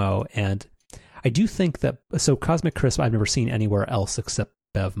Bevmo, and I do think that, so Cosmic Crisp I've never seen anywhere else except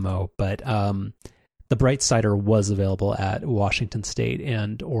Bevmo, but the Bright Cider was available at Washington State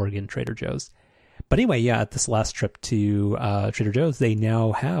and Oregon Trader Joe's. But anyway, at this last trip to Trader Joe's, they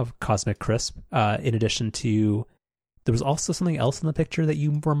now have Cosmic Crisp, in addition to, there was also something else in the picture that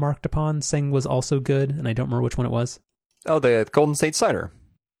you remarked upon saying was also good, and I don't remember which one it was. Oh, the Golden State Cider.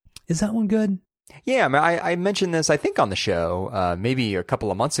 Is that one good? Yeah, I mentioned this, I think, on the show, maybe a couple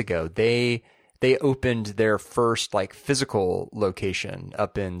of months ago. They opened their first like physical location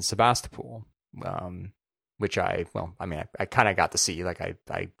up in Sebastopol, which I kind of got to see. Like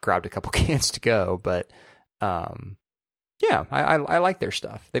I grabbed a couple cans to go, but I like their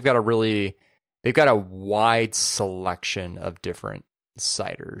stuff. They've got a wide selection of different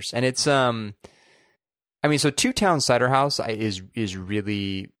ciders, and it's so Two Towns Cider House is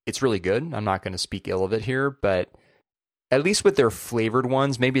really good. I'm not going to speak ill of it here, but at least with their flavored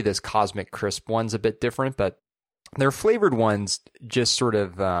ones, maybe this Cosmic Crisp one's a bit different, but their flavored ones just sort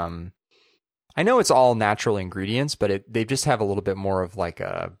of, I know it's all natural ingredients, but they just have a little bit more of like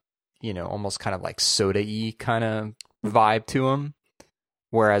a, almost kind of like soda-y kind of vibe to them.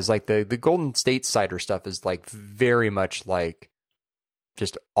 Whereas like the Golden State Cider stuff is like very much like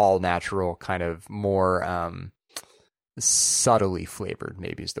just all natural, kind of more subtly flavored,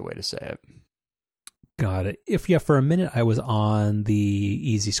 maybe is the way to say it. Got it. For a minute I was on the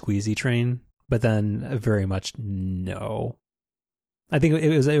easy squeezy train, but then very much no. I think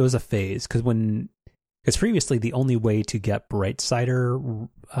it was a phase, because previously the only way to get Bright Cider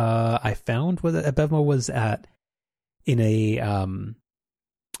I found at Bevmo was in a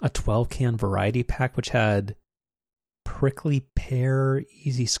 12 can variety pack, which had prickly pear,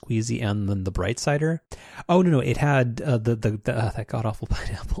 easy squeezy, and then the Bright Cider. Oh no, it had that god awful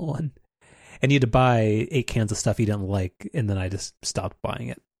pineapple one. and you had to buy 8 cans of stuff you didn't like, and then I just stopped buying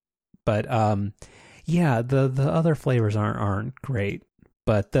it. But yeah, the other flavors aren't great.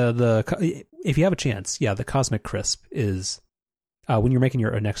 But the if you have a chance, yeah, the Cosmic Crisp is when you're making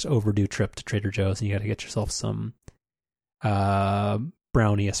your next overdue trip to Trader Joe's and you got to get yourself some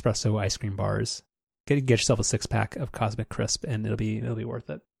brownie espresso ice cream bars. Get yourself a 6-pack of Cosmic Crisp, and it'll be worth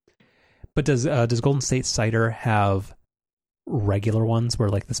it. But does Golden State Cider have regular ones where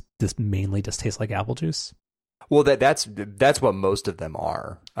like this mainly just tastes like apple juice? Well, that's what most of them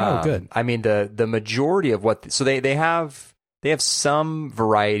are. Oh, good. I mean, the majority of so they have some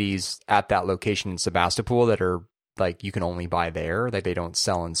varieties at that location in Sebastopol that are like you can only buy there, that they don't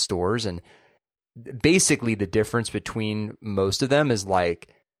sell in stores. And basically the difference between most of them is like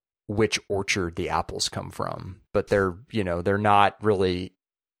which orchard the apples come from, but they're not really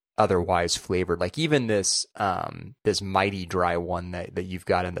otherwise flavored. Like even this Mighty Dry one that you've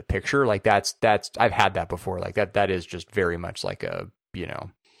got in the picture, like that's I've had that before. Like that is just very much like a,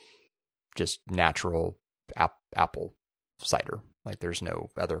 just natural apple cider. Like there's no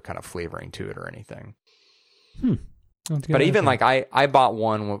other kind of flavoring to it or anything. But even like I bought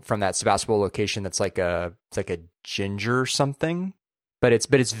one from that Sebastopol location that's like it's like a ginger something, but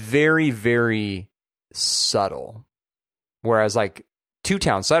it's very, very subtle. Whereas like Two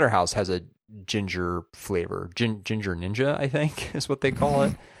Town Cider House has a ginger flavor, ginger ninja, I think is what they call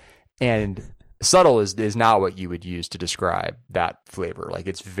it. And subtle is not what you would use to describe that flavor. Like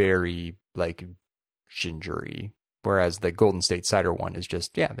it's very like gingery. Whereas the Golden State Cider one is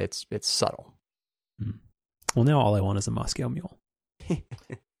just, yeah, it's subtle. Well, now all I want is a Moscow Mule.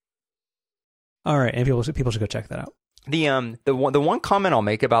 All right, and people should go check that out. The one comment I'll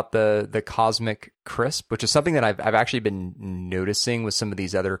make about the Cosmic Crisp, which is something that I've actually been noticing with some of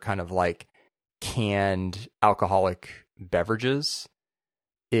these other kind of like canned alcoholic beverages,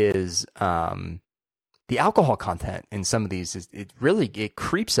 is the alcohol content in some of these it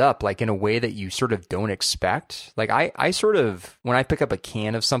creeps up like in a way that you sort of don't expect. Like I sort of, when I pick up a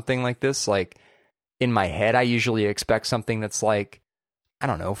can of something like this, like in my head, I usually expect something that's like, I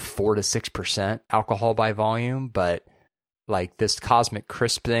don't know, 4 to 6% alcohol by volume, but like this Cosmic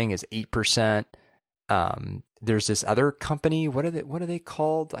Crisp thing is 8%. There's this other company, what are they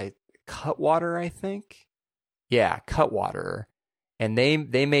called? Cutwater, I think. Yeah, Cutwater. And they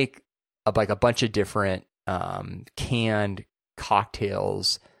make like a bunch of different canned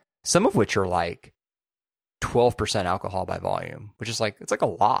cocktails, some of which are like 12% alcohol by volume, which is like, it's like a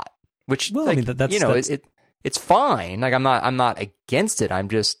lot. Which, well, like, I mean, that's it's fine. Like I'm not against it. I'm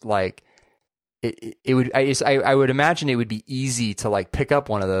just like I would imagine it would be easy to like pick up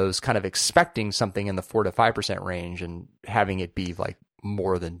one of those, kind of expecting something in the 4 to 5% range, and having it be like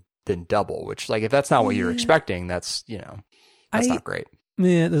more than double. Which, like, if that's not what you're expecting, that's that's not great.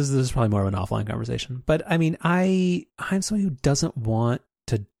 Yeah, this is probably more of an offline conversation. But I mean, I'm somebody who doesn't want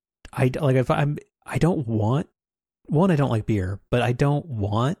to. I don't like beer, but I don't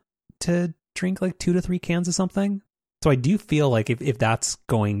want to drink like 2 to 3 cans of something. So I do feel like if that's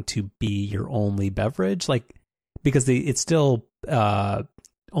going to be your only beverage, like, because it's still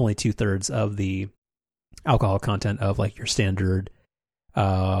only 2/3 of the alcohol content of like your standard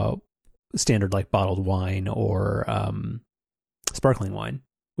like bottled wine or sparkling wine,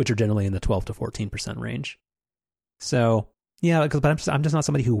 which are generally in the 12 to 14% range. So yeah, but I'm just not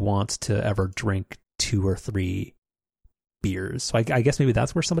somebody who wants to ever drink 2 or 3 beers. So I guess maybe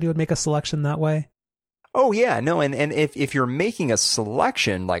that's where somebody would make a selection that way. Oh yeah, no, and if you're making a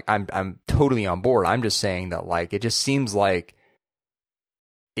selection, like I'm totally on board. I'm just saying that like it just seems like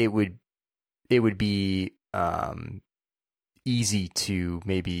it would be easy to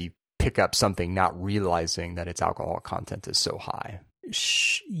maybe pick up something not realizing that its alcohol content is so high.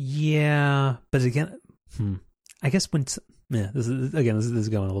 Yeah, but again, I guess when this is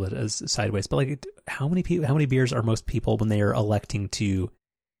going a little bit as sideways, but like how many beers are most people when they are electing to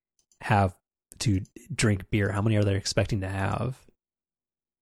drink beer? How many are they expecting to have?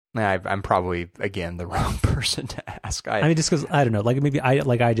 I'm probably again the wrong person to ask. I mean, just because I don't know, like maybe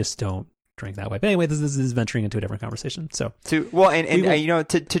I just don't drink that way. But anyway, this is venturing into a different conversation. So to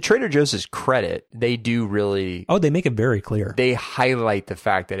Trader Joe's credit, they do really. Oh, they make it very clear. They highlight the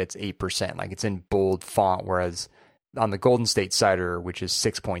fact that it's 8%, like it's in bold font, whereas on the Golden State Cider, which is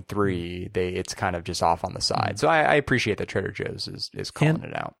 6.3, it's kind of just off on the side. So I appreciate that Trader Joe's is calling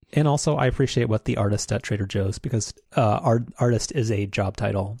it out. And also I appreciate what the artist at Trader Joe's, because artist is a job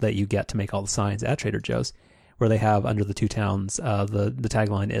title that you get to make all the signs at Trader Joe's, where they have under the 2 towns, the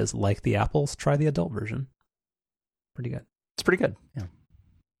tagline is "Like the apples, try the adult version." Pretty good. It's pretty good. Yeah.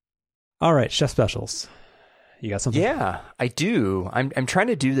 All right, chef specials. You got something? Yeah, I do. I'm trying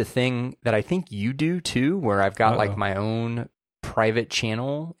to do the thing that I think you do too, where I've got like my own private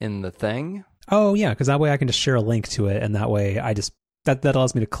channel in the thing. Oh yeah, because that way I can just share a link to it, and that way that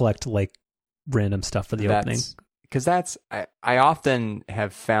allows me to collect like random stuff for the opening. Because I often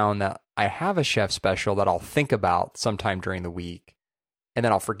have found that I have a chef special that I'll think about sometime during the week, and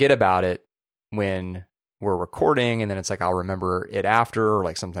then I'll forget about it when we're recording, and then it's like I'll remember it after, or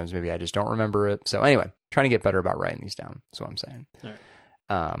like sometimes maybe I just don't remember it. So anyway, trying to get better about writing these down. That's what I'm saying. All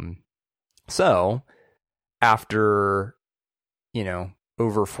right. So after,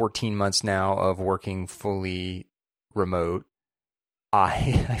 over 14 months now of working fully remote,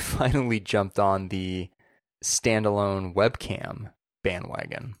 I finally jumped on the standalone webcam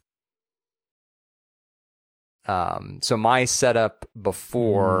bandwagon. So my setup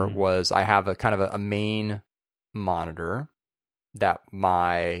before was I have a kind of a main monitor that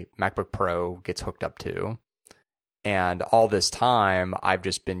my MacBook Pro gets hooked up to. And all this time I've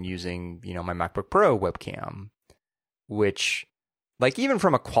just been using, my MacBook Pro webcam, which like even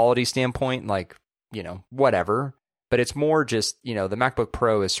from a quality standpoint, like, whatever, but it's more just, the MacBook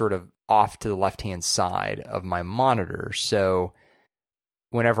Pro is sort of off to the left-hand side of my monitor. So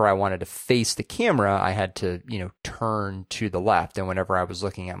whenever I wanted to face the camera, I had to, turn to the left. And whenever I was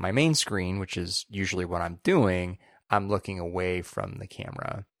looking at my main screen, which is usually what I'm doing, I'm looking away from the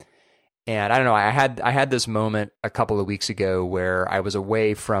camera. And I don't know, I had this moment a couple of weeks ago where I was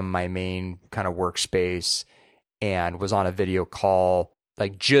away from my main kind of workspace and was on a video call,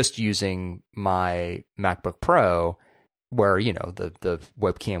 like just using my MacBook Pro, where, the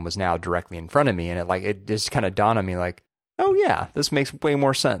webcam was now directly in front of me. And it just kind of dawned on me like, oh yeah, this makes way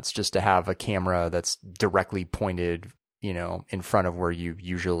more sense just to have a camera that's directly pointed, in front of where you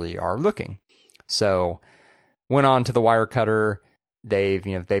usually are looking. So went on to the Wirecutter.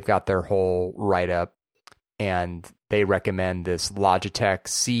 They've got their whole write-up, and they recommend this Logitech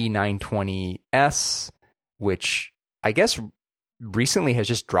C920S, which I guess recently has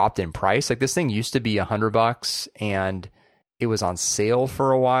just dropped in price. Like this thing used to be $100, and it was on sale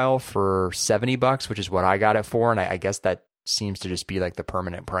for a while for $70, which is what I got it for. And I guess that seems to just be like the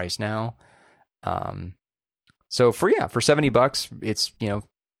permanent price now. So for $70, it's,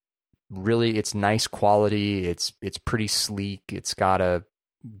 really, it's nice quality. It's pretty sleek. It's got a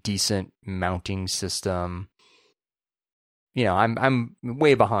decent mounting system. I'm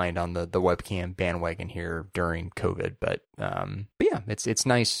way behind on the webcam bandwagon here during COVID, but yeah, it's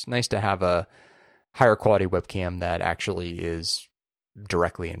nice to have a higher quality webcam that actually is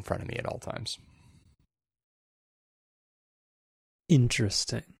directly in front of me at all times.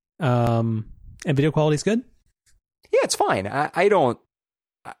 Interesting. And video quality is good? Yeah, it's fine.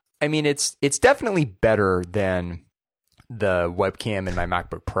 I mean, it's definitely better than the webcam in my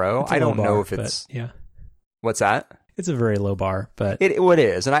MacBook Pro. I don't know if it's... Yeah. What's that? It's a very low bar, but... It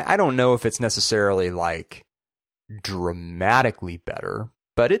is. And I don't know if it's necessarily like dramatically better,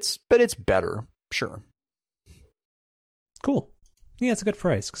 but it's better. Sure. Cool. Yeah, it's a good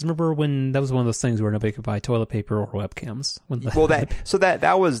price. Because remember when that was one of those things where nobody could buy toilet paper or webcams.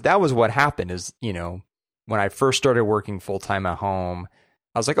 That was what happened is, when I first started working full-time at home,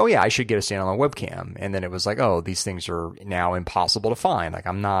 I was like, oh yeah, I should get a standalone webcam. And then it was like, oh, these things are now impossible to find. Like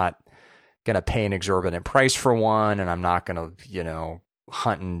I'm not going to pay an exorbitant price for one, and I'm not going to,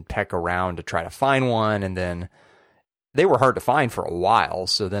 hunt and peck around to try to find one. And then they were hard to find for a while.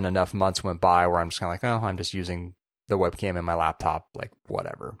 So then enough months went by where I'm just kind of like, oh, I'm just using the webcam in my laptop, like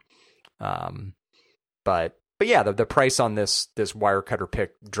whatever. But yeah, the price on this Wirecutter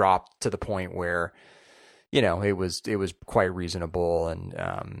pick dropped to the point where, it was quite reasonable,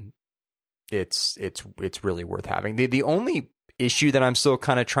 and it's really worth having. The only issue that I'm still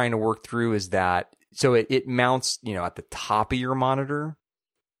kind of trying to work through is that so it mounts, at the top of your monitor,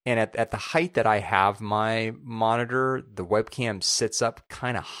 and at the height that I have my monitor, the webcam sits up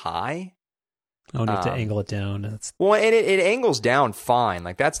kind of high. Oh, you have to angle it down. Well, and it angles down fine.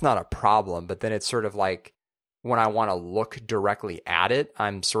 Like that's not a problem. But then it's sort of like when I want to look directly at it,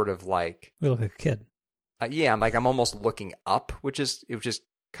 I'm sort of like... You look like a kid. Yeah, I'm almost looking up, which just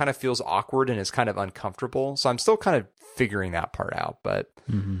kind of feels awkward and is kind of uncomfortable. So I'm still kind of figuring that part out. But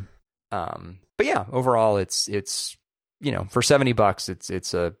but yeah, overall it's for $70,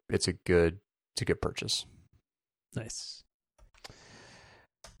 it's a good purchase. Nice.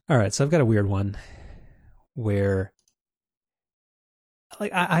 All right, so I've got a weird one where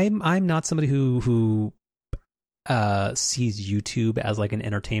like I'm not somebody who sees YouTube as like an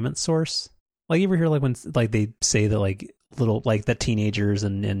entertainment source. Like you ever hear like when like they say that like little like that teenagers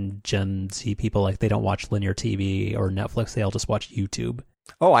and Gen Z people like they don't watch linear TV or Netflix, they all just watch YouTube.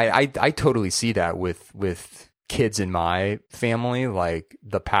 Oh, I totally see that with kids in my family, like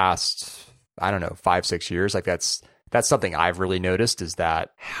the past, I don't know, 5-6 years, like that's something I've really noticed is that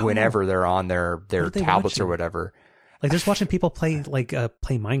whenever they're on their tablets or whatever, like just watching people play play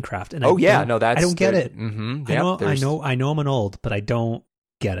Minecraft, and I don't get it. Mm-hmm, I know I'm an old, but I don't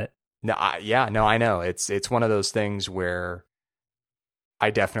get it. No, I know. It's one of those things where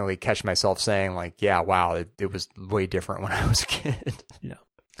I definitely catch myself saying like, yeah, wow, it was way different when I was a kid. Yeah.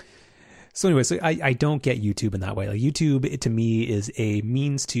 So anyway, I don't get YouTube in that way. Like YouTube, to me, is a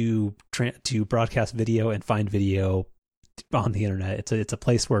means to broadcast video and find video on the internet. It's a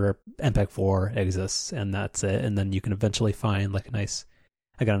place where MPEG-4 exists, and that's it. And then you can eventually find like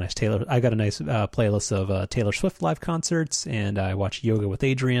I got a nice playlist of Taylor Swift live concerts, and I watch Yoga with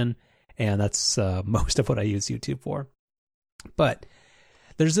Adrian, and that's most of what I use YouTube for. But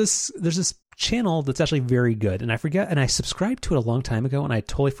there's this channel that's actually very good, and I subscribed to it a long time ago, and I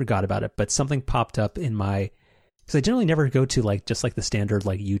totally forgot about it, but something popped up in because I generally never go to like just like the standard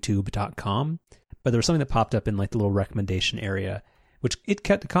like youtube.com, but there was something that popped up in like the little recommendation area, which it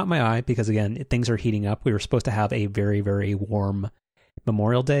caught my eye because again, things are heating up. We were supposed to have a very, very warm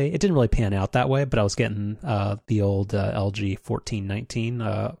Memorial Day. It didn't really pan out that way, but I was getting the old LG 1419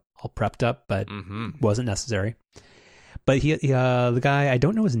 all prepped up, but wasn't necessary. But he the guy, I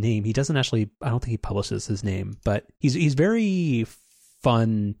don't know his name. He doesn't actually, I don't think he publishes his name, but he's very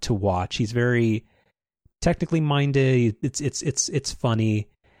fun to watch. He's very technically minded. It's funny,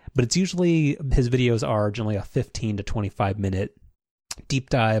 but it's usually, his videos are generally a 15 to 25 minute deep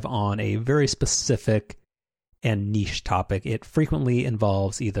dive on a very specific and niche topic. It frequently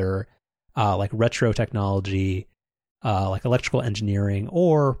involves either like retro technology, like electrical engineering,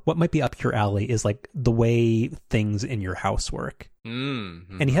 or what might be up your alley is like the way things in your house work.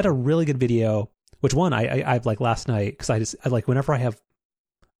 Mm-hmm. And he had a really good video, which one I've like last night, because I like whenever I have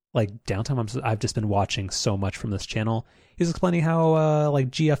like downtime, I've just been watching so much from this channel. He was explaining how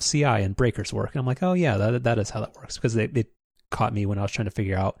like GFCI and breakers work, and I'm like, oh yeah, that is how that works, because it caught me when I was trying to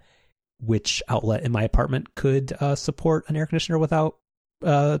figure out which outlet in my apartment could support an air conditioner without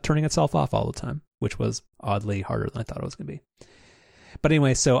turning itself off all the time, which was oddly harder than I thought it was going to be. But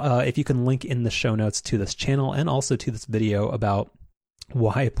anyway, so if you can link in the show notes to this channel and also to this video about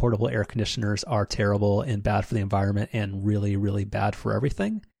why portable air conditioners are terrible and bad for the environment and really, really bad for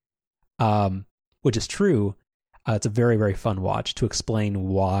everything, which is true. It's a very, very fun watch to explain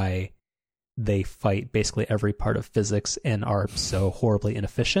why they fight basically every part of physics and are so horribly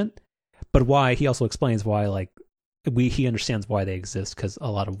inefficient. But why, he also explains why, like, he understands why they exist, because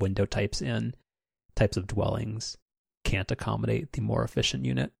a lot of window types and types of dwellings can't accommodate the more efficient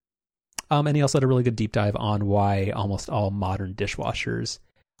unit. And he also had a really good deep dive on why almost all modern dishwashers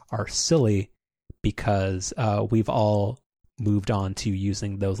are silly, because we've all moved on to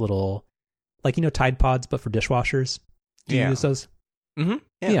using those little, like, you know, Tide Pods, but for dishwashers. Do you use those? Mm-hmm.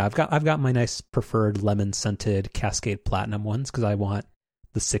 Yeah, I've got my nice preferred lemon scented Cascade Platinum ones because I want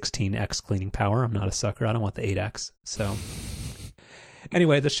the 16x cleaning power. I'm not a sucker. I don't want the 8x. So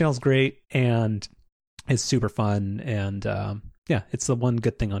anyway, this channel's great and it's super fun. And yeah, it's the one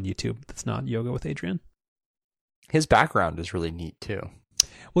good thing on YouTube that's not Yoga with Adrian. His background is really neat too.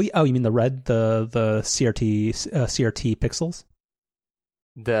 Well, oh, you mean the red, the CRT pixels?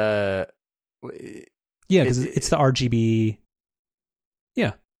 Yeah, because it's the RGB.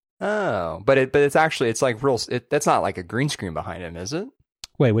 Yeah. Oh, but it's actually, it's like real. That's not like a green screen behind him, is it?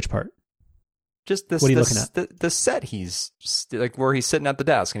 Wait, which part? Just this. What are you looking at? The set. He's like where he's sitting at the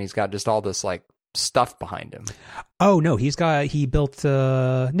desk, and he's got just all this like stuff behind him. Oh no, it's just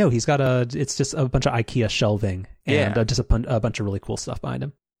a bunch of IKEA shelving and just a bunch of really cool stuff behind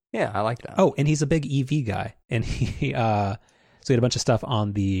him. Yeah, I like that. Oh, and he's a big EV guy, and so he had a bunch of stuff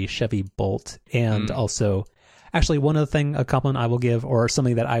on the Chevy Bolt, and also, actually, a compliment I will give, or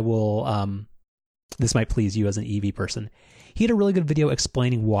something that I will, this might please you as an EV person. He had a really good video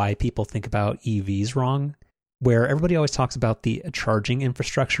explaining why people think about EVs wrong, where everybody always talks about the charging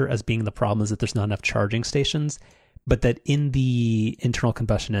infrastructure as being the problem, is that there's not enough charging stations, but that in the internal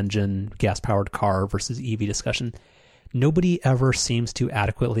combustion engine, gas-powered car versus EV discussion, nobody ever seems to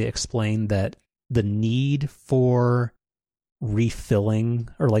adequately explain that the need for refilling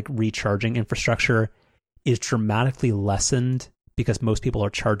or like recharging infrastructure is dramatically lessened because most people are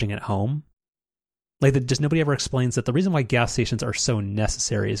charging at home. Like, just nobody ever explains that the reason why gas stations are so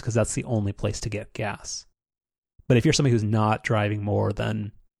necessary is because that's the only place to get gas. But if you're somebody who's not driving more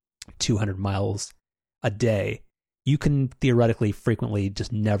than 200 miles a day, you can theoretically frequently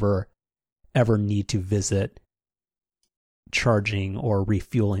just never, ever need to visit charging or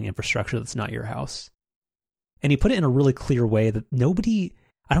refueling infrastructure that's not your house. And he put it in a really clear way that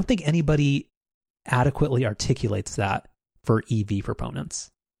I don't think anybody adequately articulates that for EV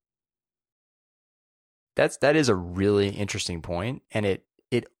proponents. That is a really interesting point, and it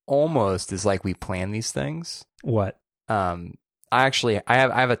almost is like we plan these things. What? I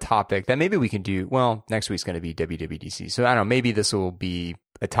have a topic that maybe we can do. Well, next week's going to be WWDC, so I don't know. Maybe this will be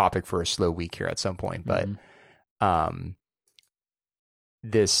a topic for a slow week here at some point. But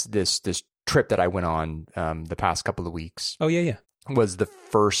this trip that I went on the past couple of weeks. Oh yeah. Was the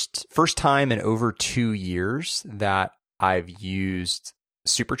first time in over 2 years that I've used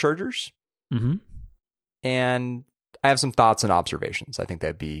superchargers. Mm-hmm. And I have some thoughts and observations. I think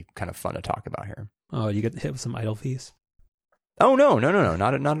that'd be kind of fun to talk about here. Oh, you get hit with some idle fees? Oh, no, not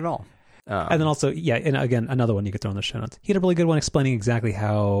at all. And then also, yeah, and again, another one you could throw in the show notes. He had a really good one explaining exactly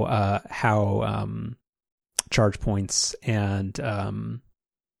how charge points and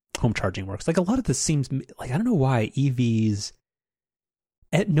home charging works. Like a lot of this seems like, I don't know why EVs,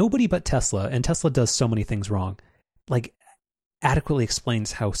 nobody but Tesla, and Tesla does so many things wrong, like adequately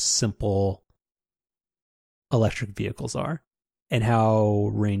explains how simple electric vehicles are and how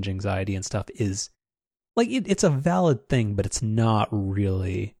range anxiety and stuff is. Like it's a valid thing, but it's not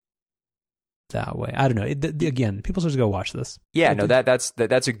really that way. I don't know. Again, people supposed to go watch this. Yeah, no, that's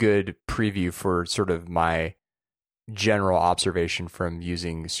a good preview for sort of my general observation from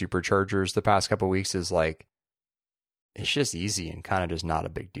using superchargers the past couple of weeks is like, it's just easy and kind of just not a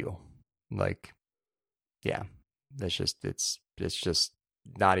big deal. Like, yeah, it's just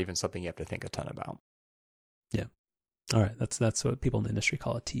not even something you have to think a ton about. Yeah. All right. That's what people in the industry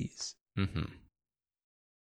call a tease. Mm-hmm.